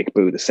 Dominic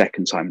Booth the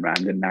second time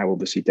round, and now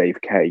obviously Dave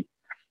Kay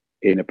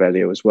in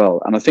Abellio as well.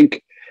 And I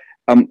think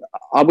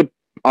I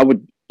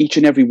would each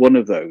and every one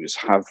of those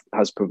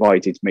has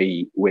provided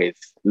me with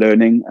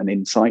learning and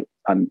insight,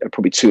 and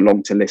probably too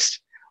long to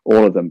list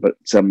all of them, but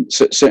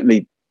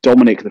certainly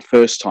Dominic the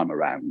first time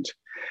around,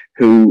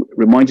 who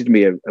reminded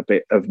me a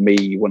bit of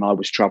me when I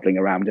was travelling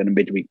around in a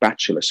midweek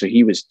bachelor. So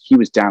he was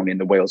down in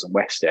the Wales and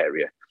West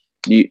area,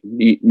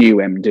 new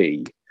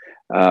MD,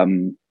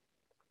 and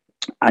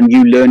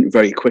you learned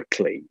very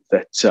quickly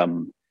that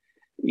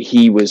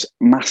he was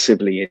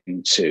massively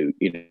into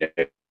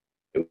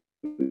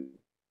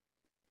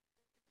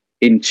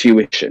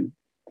intuition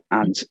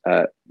and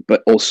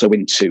but also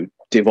into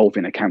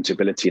devolving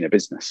accountability in a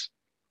business.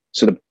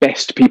 So the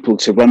best people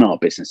to run our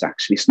business,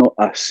 actually, it's not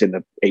us in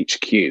the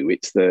HQ.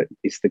 It's the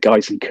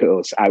guys and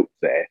girls out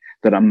there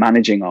that are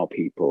managing our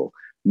people,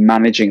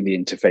 managing the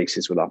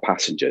interfaces with our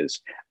passengers.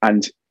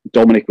 And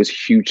Dominic was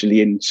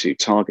hugely into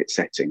target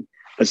setting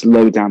as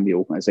low down the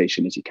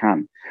organization as you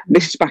can. And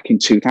this is back in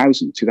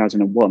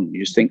 2001. You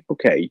just think,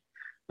 okay,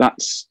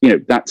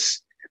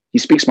 he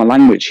speaks my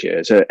language here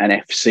as an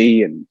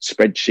FC and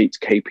spreadsheets,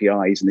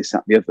 KPIs, and this,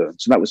 that, and the other.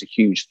 So that was a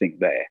huge thing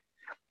there.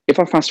 If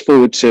I fast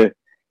forward to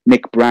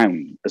Nick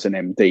Brown as an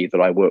MD that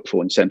I worked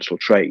for in Central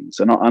Trains,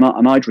 and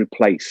I'd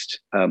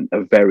replaced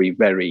a very,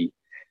 very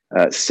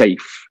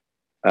safe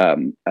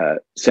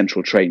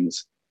Central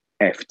Trains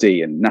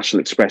FD, and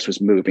National Express was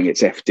moving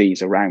its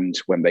FDs around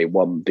when they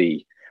won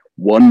the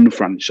One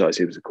franchise,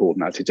 it was called.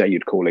 Now today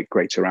you'd call it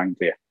Greater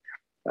Anglia,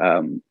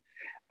 and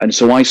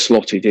so I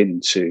slotted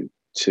into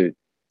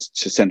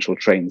Central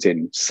Trains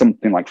in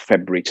something like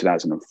February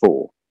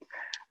 2004,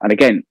 and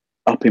again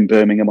up in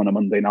Birmingham on a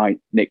Monday night,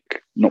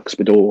 Nick knocks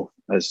the door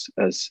as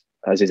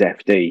his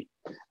FD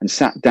and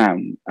sat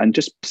down and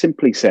just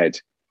simply said,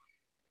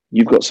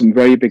 you've got some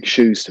very big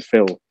shoes to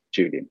fill,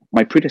 Julian.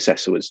 My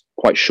predecessor was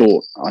quite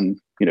short and,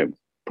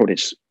 probably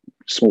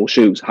small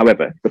shoes.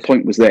 However, the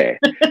point was there.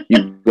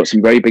 You've got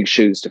some very big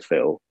shoes to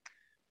fill.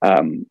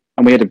 And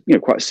we had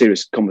quite a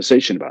serious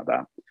conversation about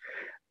that.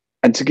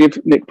 And to give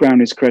Nick Brown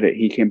his credit,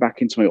 he came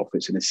back into my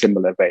office in a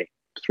similar vein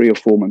 3 or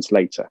 4 months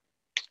later.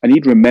 And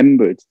he'd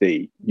remembered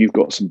the "you've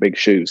got some big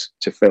shoes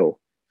to fill"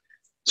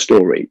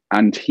 story.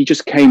 And he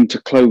just came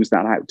to close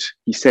that out.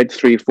 He said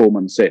 3 or 4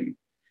 months in,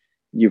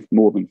 "You've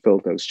more than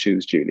filled those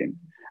shoes, Julian."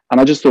 And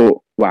I just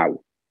thought,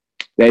 wow,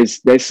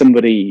 there's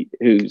somebody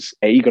who's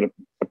got a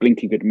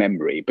blinking good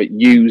memory, but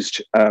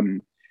used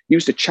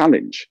a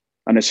challenge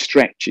and a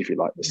stretch, if you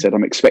like. They said,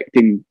 "I'm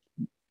expecting,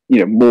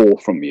 more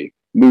from you.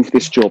 Move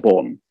this job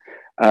on,"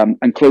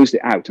 and closed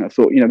it out. And I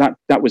thought,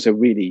 that was a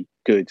really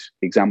good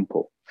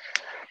example.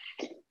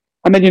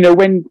 And then,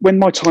 when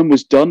my time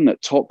was done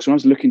at Tox, when I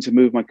was looking to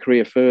move my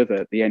career further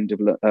at the end of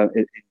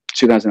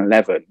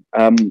 2011,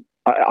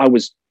 I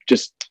was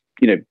just,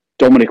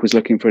 Dominic was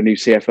looking for a new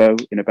CFO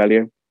in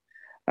Abellio,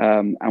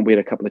 and we had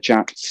a couple of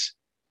chats,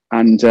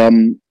 and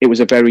it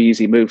was a very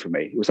easy move for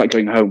me. It was like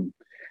going home.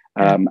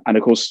 And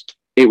of course,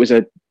 it was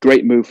a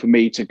great move for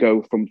me to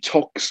go from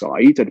Tox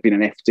side. I'd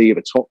been an FD of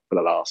a Tox for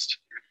the last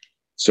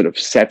sort of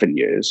 7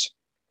 years,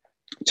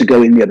 to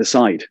go in the other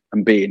side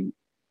and being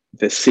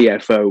the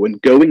CFO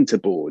and going to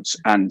boards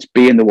and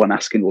being the one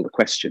asking all the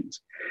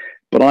questions.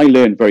 But I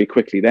learned very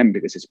quickly then,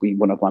 because it's been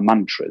one of my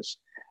mantras,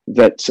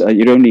 that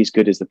you're only as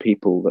good as the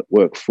people that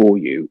work for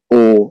you,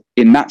 or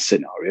in that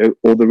scenario,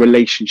 or the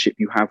relationship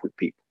you have with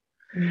people.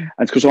 And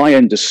because I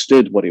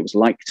understood what it was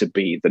like to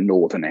be the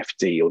Northern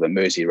FD or the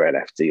Merseyrail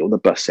FD or the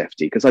Bus FD,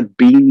 because I'd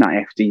been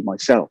that FD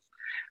myself.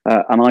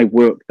 And I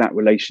worked that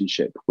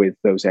relationship with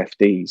those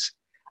FDs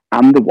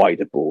and the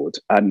wider board.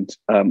 And,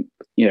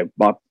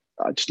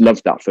 I just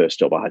loved that first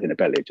job I had in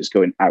Abellio, just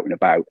going out and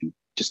about and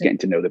just getting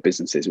to know the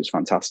businesses. It was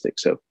fantastic.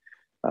 So,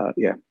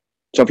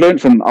 So I've learned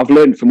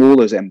from all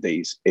those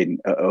MDs in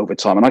over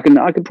time, and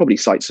I can probably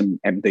cite some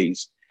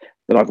MDs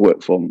that I've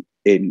worked from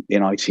in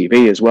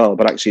ITV as well.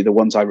 But actually, the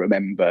ones I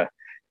remember,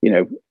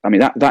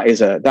 that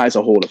is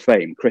a Hall of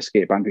Fame. Chris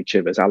Gibb, Andrew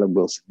Chivers, Alan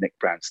Wilson, Nick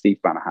Brown, Steve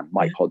Banahan,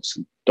 Mike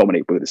Hodson,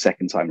 Dominic Booth the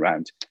second time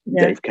round,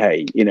 Dave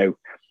Kay.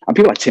 And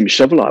people like Tim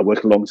Shoveler. I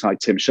worked alongside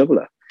Tim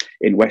Shoveler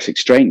in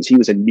Wessex Trains. He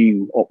was a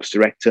new ops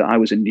director. I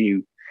was a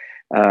new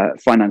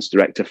finance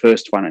director,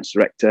 first finance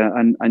director,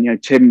 and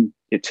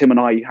Tim and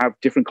I have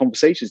different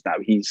conversations now.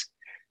 He's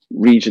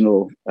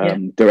regional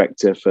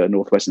director for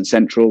Northwest and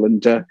Central,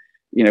 and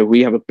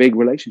we have a big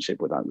relationship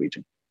with that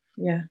region.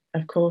 Yeah,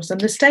 of course. And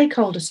the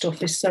stakeholder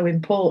stuff is so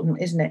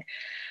important, isn't it?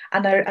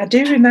 And I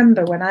do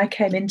remember when I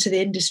came into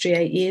the industry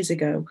 8 years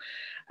ago,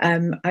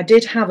 I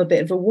did have a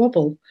bit of a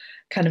wobble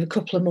kind of a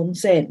couple of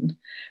months in,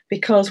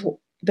 because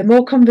the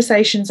more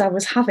conversations I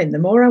was having, the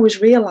more I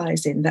was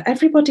realising that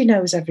everybody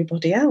knows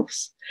everybody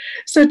else.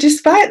 So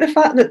despite the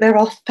fact that there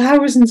are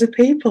thousands of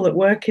people that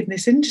work in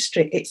this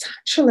industry, it's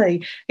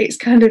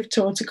kind of,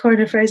 to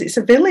coin a phrase, it's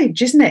a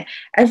village, isn't it?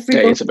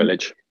 It's a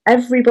village.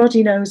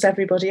 Everybody knows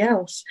everybody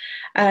else.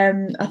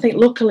 I think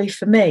luckily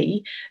for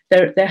me,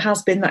 there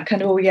has been that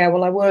kind of,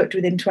 I worked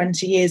with him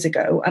 20 years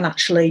ago, and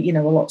actually,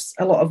 a lot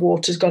of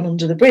water's gone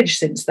under the bridge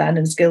since then,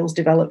 and skills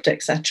developed,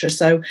 etc.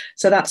 So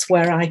that's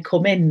where I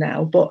come in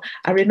now. But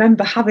I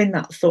remember having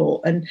that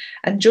thought, and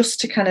just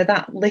to kind of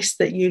that list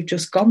that you've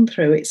just gone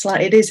through, it's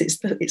like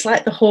it's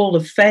like the Hall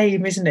of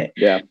Fame, isn't it?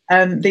 Yeah.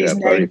 These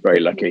names very, very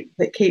lucky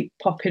that keep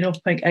popping up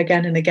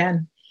again and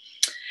again.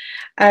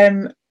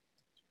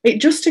 It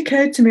just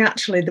occurred to me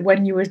actually that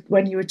when you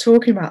were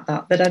talking about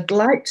that I'd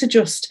like to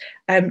just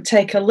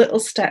take a little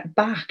step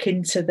back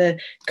into the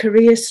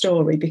career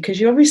story, because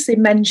you obviously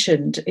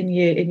mentioned in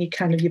your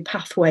kind of your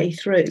pathway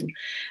through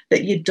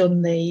that you'd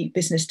done the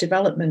business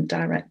development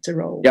director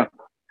role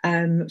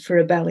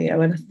for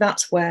Abellio, and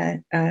that's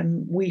where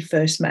we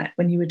first met,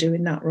 when you were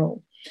doing that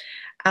role.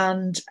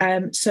 And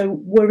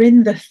so we're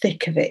in the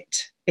thick of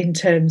it in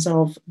terms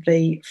of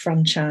the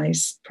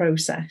franchise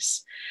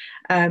process.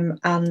 And,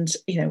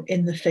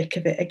 in the thick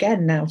of it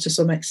again now, to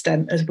some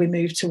extent, as we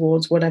move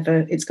towards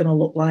whatever it's going to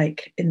look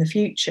like in the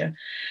future.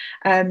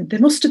 There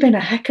must have been a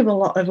heck of a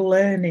lot of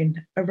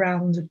learning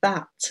around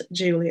that,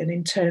 Julian,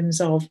 in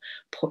terms of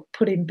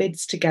putting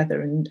bids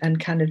together and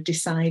kind of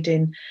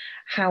deciding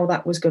how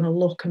that was going to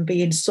look and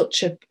being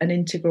such an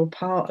integral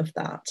part of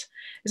that.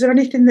 Is there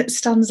anything that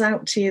stands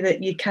out to you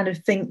that you kind of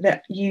think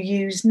that you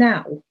use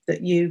now,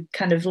 that you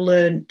kind of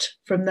learnt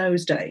from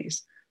those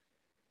days?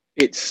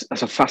 That's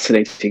a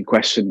fascinating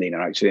question, Nina,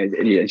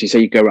 actually. As you say,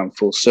 you go around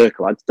full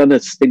circle. I'd done a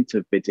stint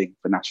of bidding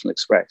for National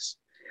Express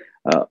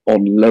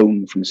on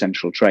loan from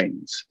Central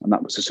Trains. And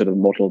that was the sort of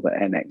model that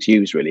NX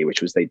used, really,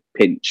 which was they'd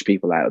pinch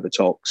people out of the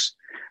Tox.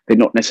 They'd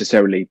not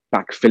necessarily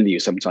backfill you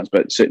sometimes,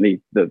 but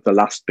certainly the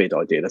last bid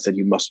I did, I said,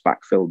 you must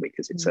backfill me,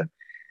 because it's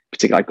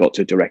particularly I got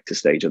to a director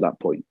stage at that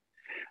point.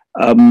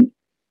 And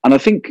I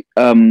think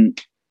some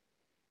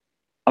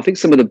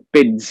of the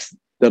bids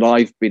that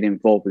I've been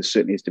involved with,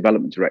 certainly as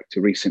development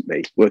director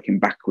recently, working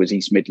backwards,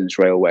 East Midlands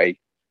Railway,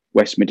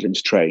 West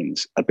Midlands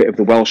Trains, a bit of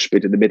the Welsh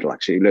bid in the middle.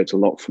 Actually, learned a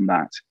lot from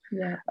that.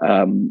 Yeah.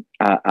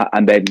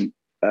 And then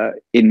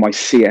in my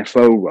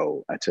CFO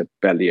role at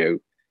Abellio,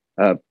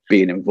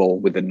 being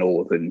involved with the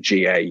Northern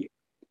GA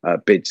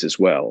bids as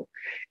well,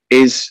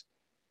 is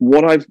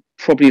what I've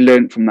probably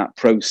learned from that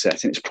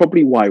process, and it's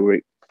probably why we're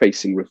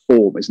facing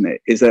reform, isn't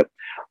it? Is that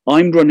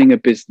I'm running a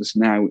business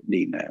now,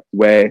 Nina,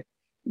 where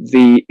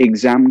the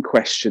exam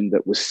question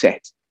that was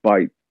set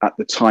by at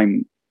the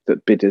time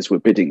that bidders were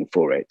bidding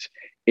for it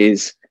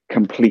is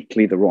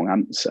completely the wrong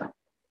answer,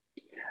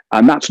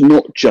 and that's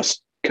not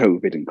just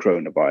COVID and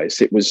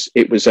coronavirus.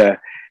 It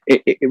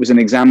was an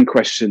exam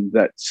question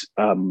that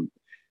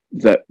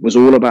that was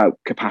all about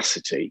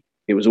capacity.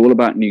 It was all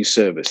about new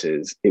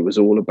services. It was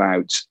all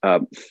about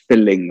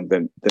filling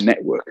the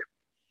network.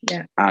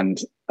 Yeah.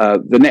 And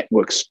the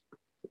network's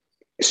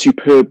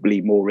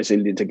superbly more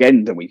resilient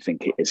again than we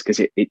think it is, because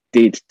it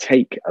did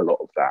take a lot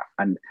of that.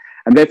 And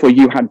therefore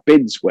you had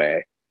bids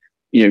where,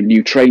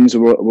 new trains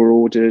were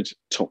ordered,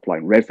 top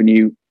line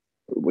revenue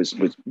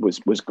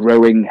was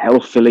growing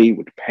healthily,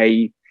 would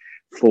pay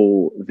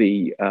for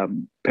the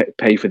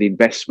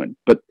investment.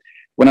 But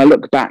when I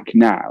look back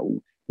now,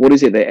 what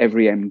is it that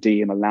every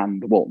MD in a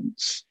land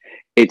wants?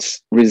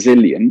 It's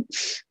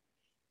resilience.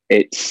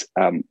 It's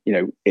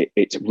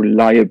it's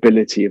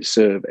reliability of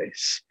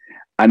service.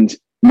 And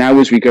now,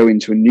 as we go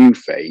into a new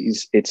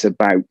phase, it's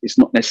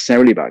not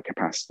necessarily about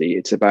capacity.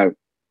 It's about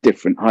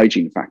different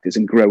hygiene factors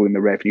and growing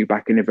the revenue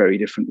back in a very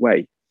different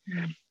way.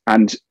 Mm.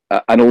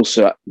 And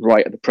also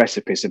right at the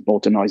precipice of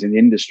modernising the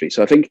industry.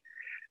 So I think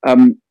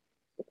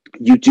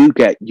you do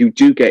get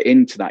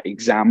into that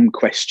exam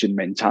question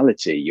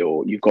mentality.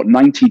 You've got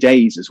 90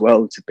 days as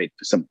well to bid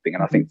for something,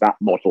 and I think that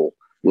model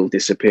will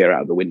disappear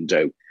out of the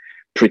window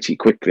pretty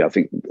quickly. I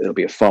think there'll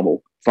be a far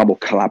more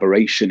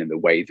collaboration in the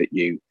way that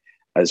you,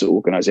 as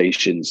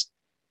organisations,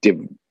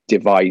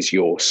 devise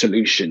your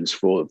solutions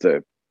for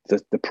the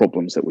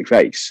problems that we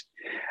face.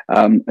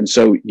 And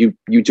so you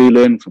do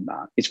learn from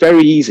that. It's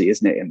very easy,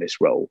 isn't it, in this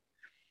role,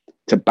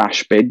 to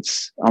bash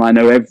bids. And I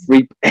know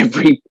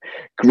every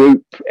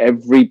group,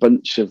 every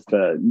bunch of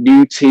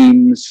new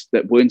teams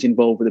that weren't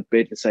involved with a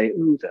bid to say,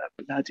 "Ooh,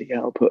 bloody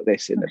hell, put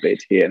this in the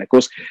bid here." And of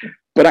course,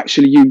 but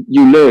actually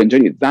you learned,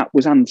 don't you? That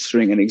was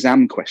answering an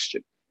exam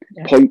question.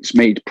 Yeah. Points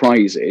made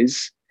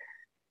prizes,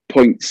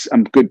 points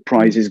and good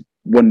prizes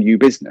won you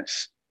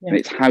business. Yeah. And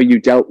it's how you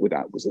dealt with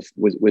that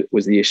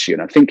was the issue.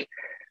 And I think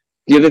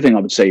the other thing I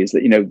would say is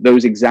that,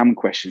 those exam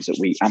questions that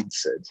we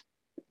answered,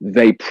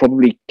 they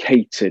probably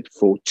catered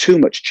for too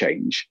much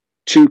change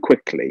too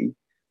quickly,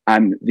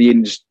 and the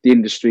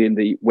industry and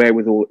the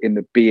wherewithal in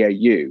the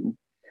BAU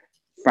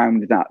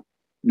found that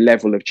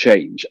level of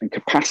change and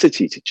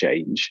capacity to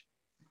change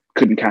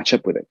couldn't catch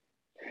up with it.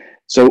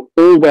 So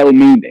all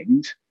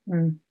well-meaning,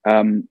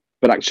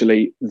 but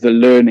actually the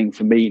learning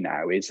for me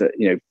now is that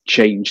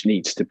change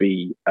needs to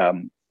be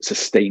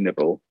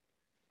sustainable,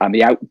 and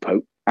the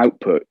output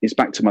is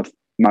back to my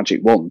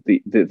magic wand.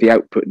 The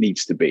output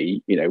needs to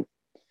be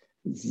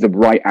the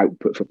right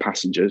output for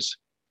passengers,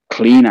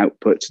 clean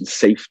outputs and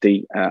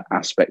safety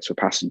aspects for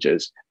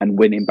passengers, and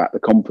winning back the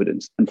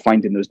confidence and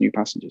finding those new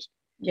passengers.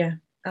 Yeah,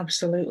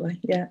 absolutely.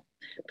 Yeah,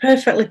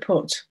 perfectly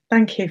put.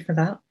 Thank you for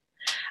that.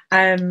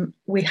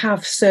 We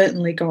have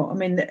certainly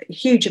got, a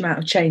huge amount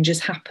of change has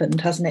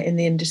happened, hasn't it, in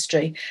the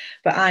industry?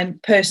 But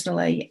I'm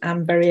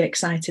very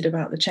excited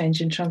about the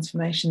change and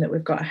transformation that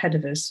we've got ahead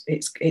of us.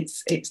 It's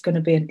going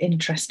to be an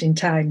interesting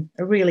time,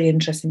 a really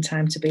interesting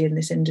time to be in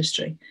this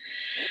industry.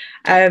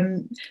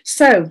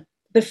 So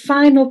the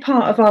final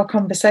part of our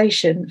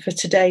conversation for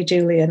today,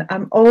 Julian,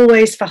 I'm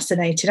always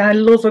fascinated. I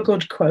love a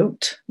good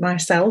quote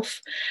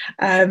myself.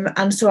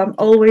 And so I'm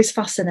always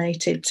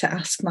fascinated to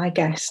ask my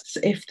guests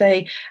if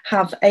they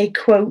have a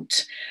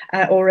quote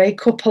or a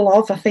couple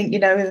of, I think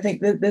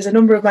that there's a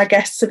number of my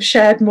guests have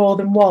shared more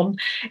than one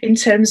in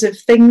terms of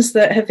things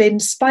that have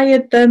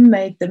inspired them,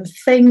 made them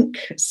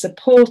think,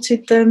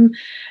 supported them,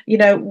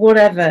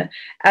 whatever.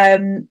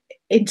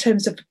 In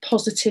terms of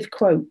positive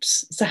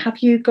quotes. So have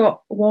you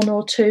got one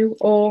or two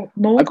or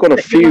more? I've got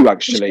a few,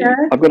 actually.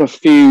 I've got a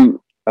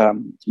few,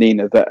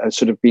 Nina, that have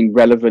sort of been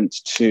relevant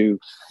to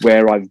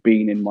where I've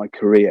been in my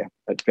career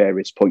at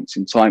various points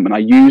in time. And I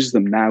use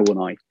them now when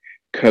I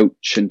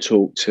coach and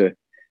talk to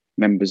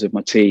members of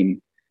my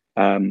team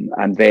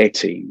and their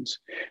teams.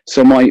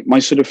 So my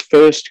sort of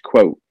first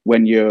quote,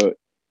 when you're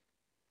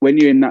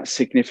in that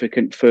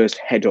significant first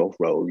head of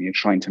role and you're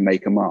trying to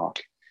make a mark,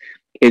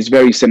 is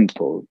very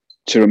simple: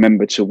 to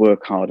remember to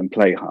work hard and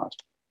play hard.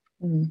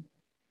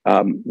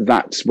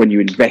 That's when you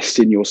invest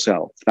in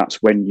yourself.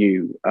 That's when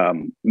you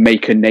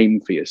make a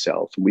name for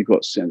yourself.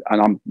 And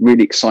I'm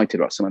really excited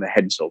about some of the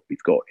heads of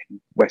we've got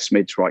in West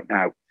Mids right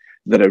now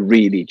that are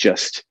really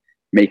just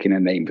making a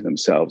name for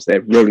themselves.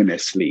 They're rolling their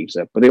sleeves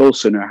up, but they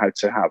also know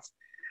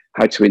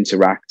how to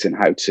interact and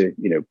how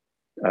to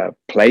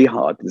play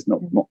hard. There's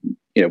not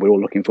we're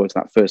all looking forward to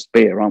that first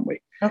beer, aren't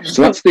we?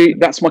 Absolutely. So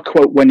that's my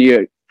quote when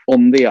you're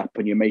on the up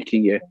and you're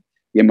making your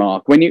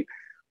mark. When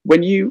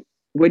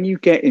you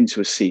get into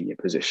a senior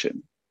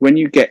position, when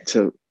you get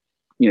to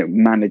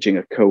managing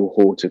a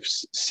cohort of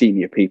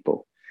senior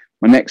people.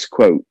 My next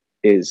quote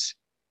is,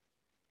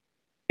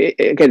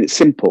 again, it's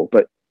simple,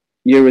 but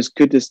you're as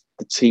good as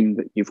the team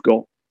that you've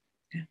got.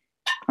 Yeah.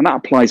 And that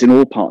applies in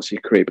all parts of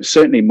your career, but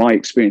certainly my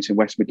experience in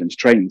West Midlands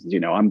Trains,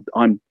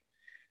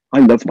 I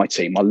love my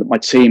team. My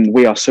team,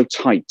 we are so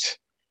tight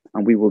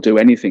and we will do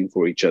anything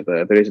for each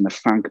other. There isn't a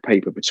fag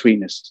paper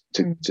between us,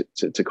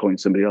 to coin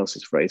somebody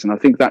else's phrase. And I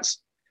think that's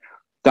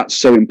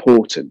so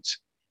important.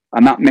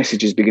 And that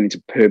message is beginning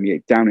to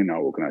permeate down in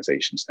our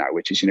organisations now,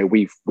 which is,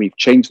 we've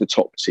changed the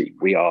top team.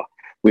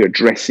 We're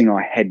addressing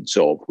our heads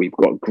of. We've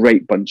got a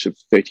great bunch of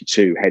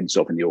 32 heads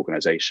of in the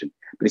organisation.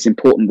 But it's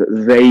important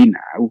that they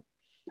now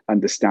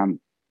understand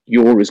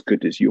you're as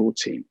good as your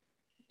team.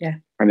 Yeah.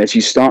 And as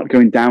you start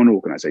going down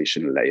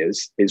organisational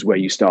layers is where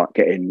you start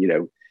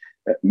getting,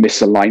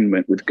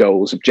 misalignment with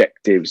goals,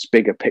 objectives,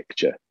 bigger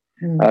picture.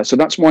 So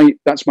that's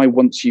my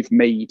once you've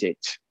made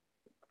it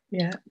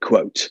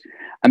quote.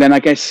 And then I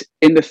guess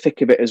in the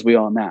thick of it as we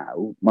are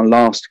now, my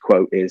last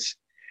quote is,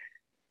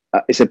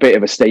 it's a bit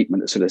of a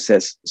statement that sort of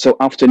says, so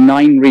after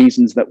 9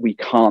 reasons that we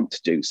can't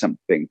do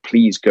something,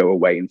 please go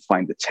away and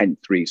find the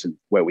 10th reason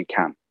where we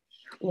can.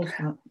 Love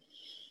that.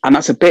 And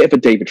that's a bit of a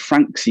David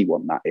Franksy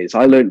one, that is.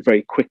 I learned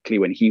very quickly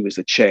when he was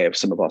the chair of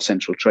some of our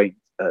central train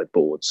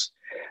boards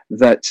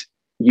that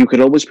you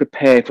could always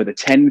prepare for the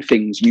 10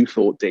 things you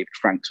thought David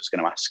Franks was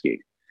going to ask you.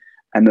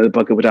 And the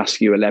bugger would ask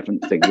you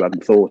 11th thing you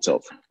hadn't thought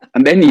of.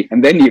 And then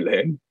you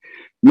learn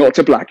not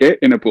to black it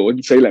in a board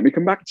and say, let me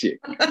come back to you.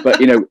 But,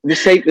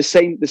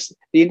 the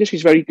industry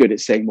is very good at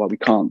saying, well, we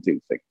can't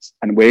do things.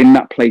 And we're in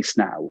that place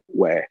now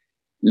where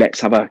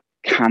let's have a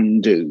can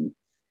do.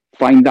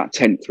 Find that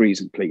 10th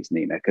reason, please,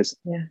 Nina, because,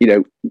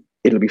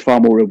 it'll be far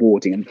more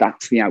rewarding. And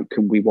that's the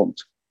outcome we want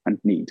and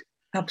need.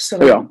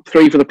 Absolutely. So,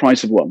 3 for the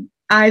price of 1.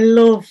 I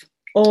love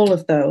all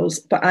of those,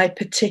 but I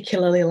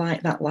particularly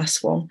like that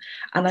last one.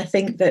 And I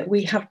think that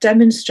we have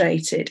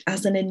demonstrated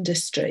as an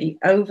industry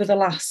over the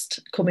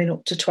last coming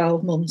up to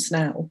 12 months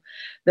now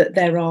that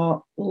there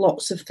are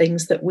lots of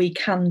things that we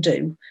can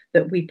do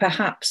that we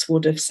perhaps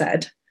would have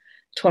said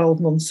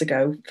 12 months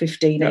ago,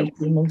 15,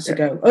 18 months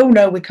ago. Oh,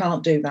 no, we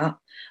can't do that.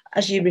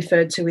 As you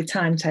referred to with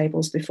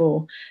timetables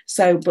before.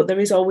 So, but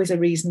there is always a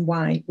reason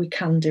why we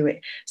can do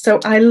it. So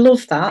I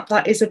love that.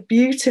 That is a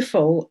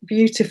beautiful,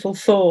 beautiful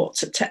thought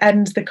to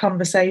end the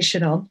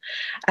conversation on.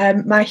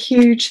 My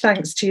huge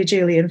thanks to you,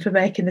 Julian, for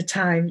making the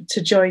time to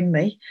join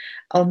me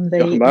on the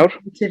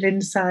Intuitive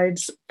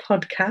Insights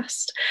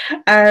podcast.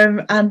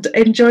 And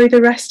enjoy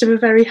the rest of a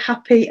very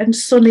happy and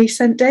sunny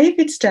St.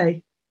 David's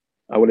Day.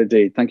 I will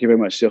indeed. Thank you very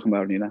much. Diolch yn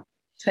fawr, Nina.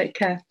 Take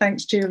care.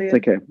 Thanks, Julian.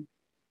 Take care.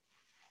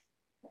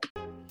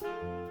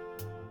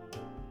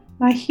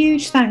 My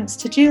huge thanks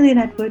to Julian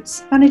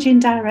Edwards, Managing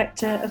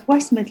Director of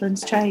West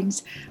Midlands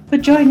Trains, for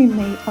joining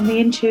me on the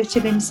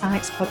Intuitive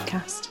Insights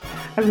podcast.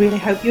 I really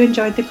hope you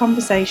enjoyed the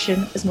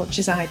conversation as much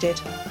as I did.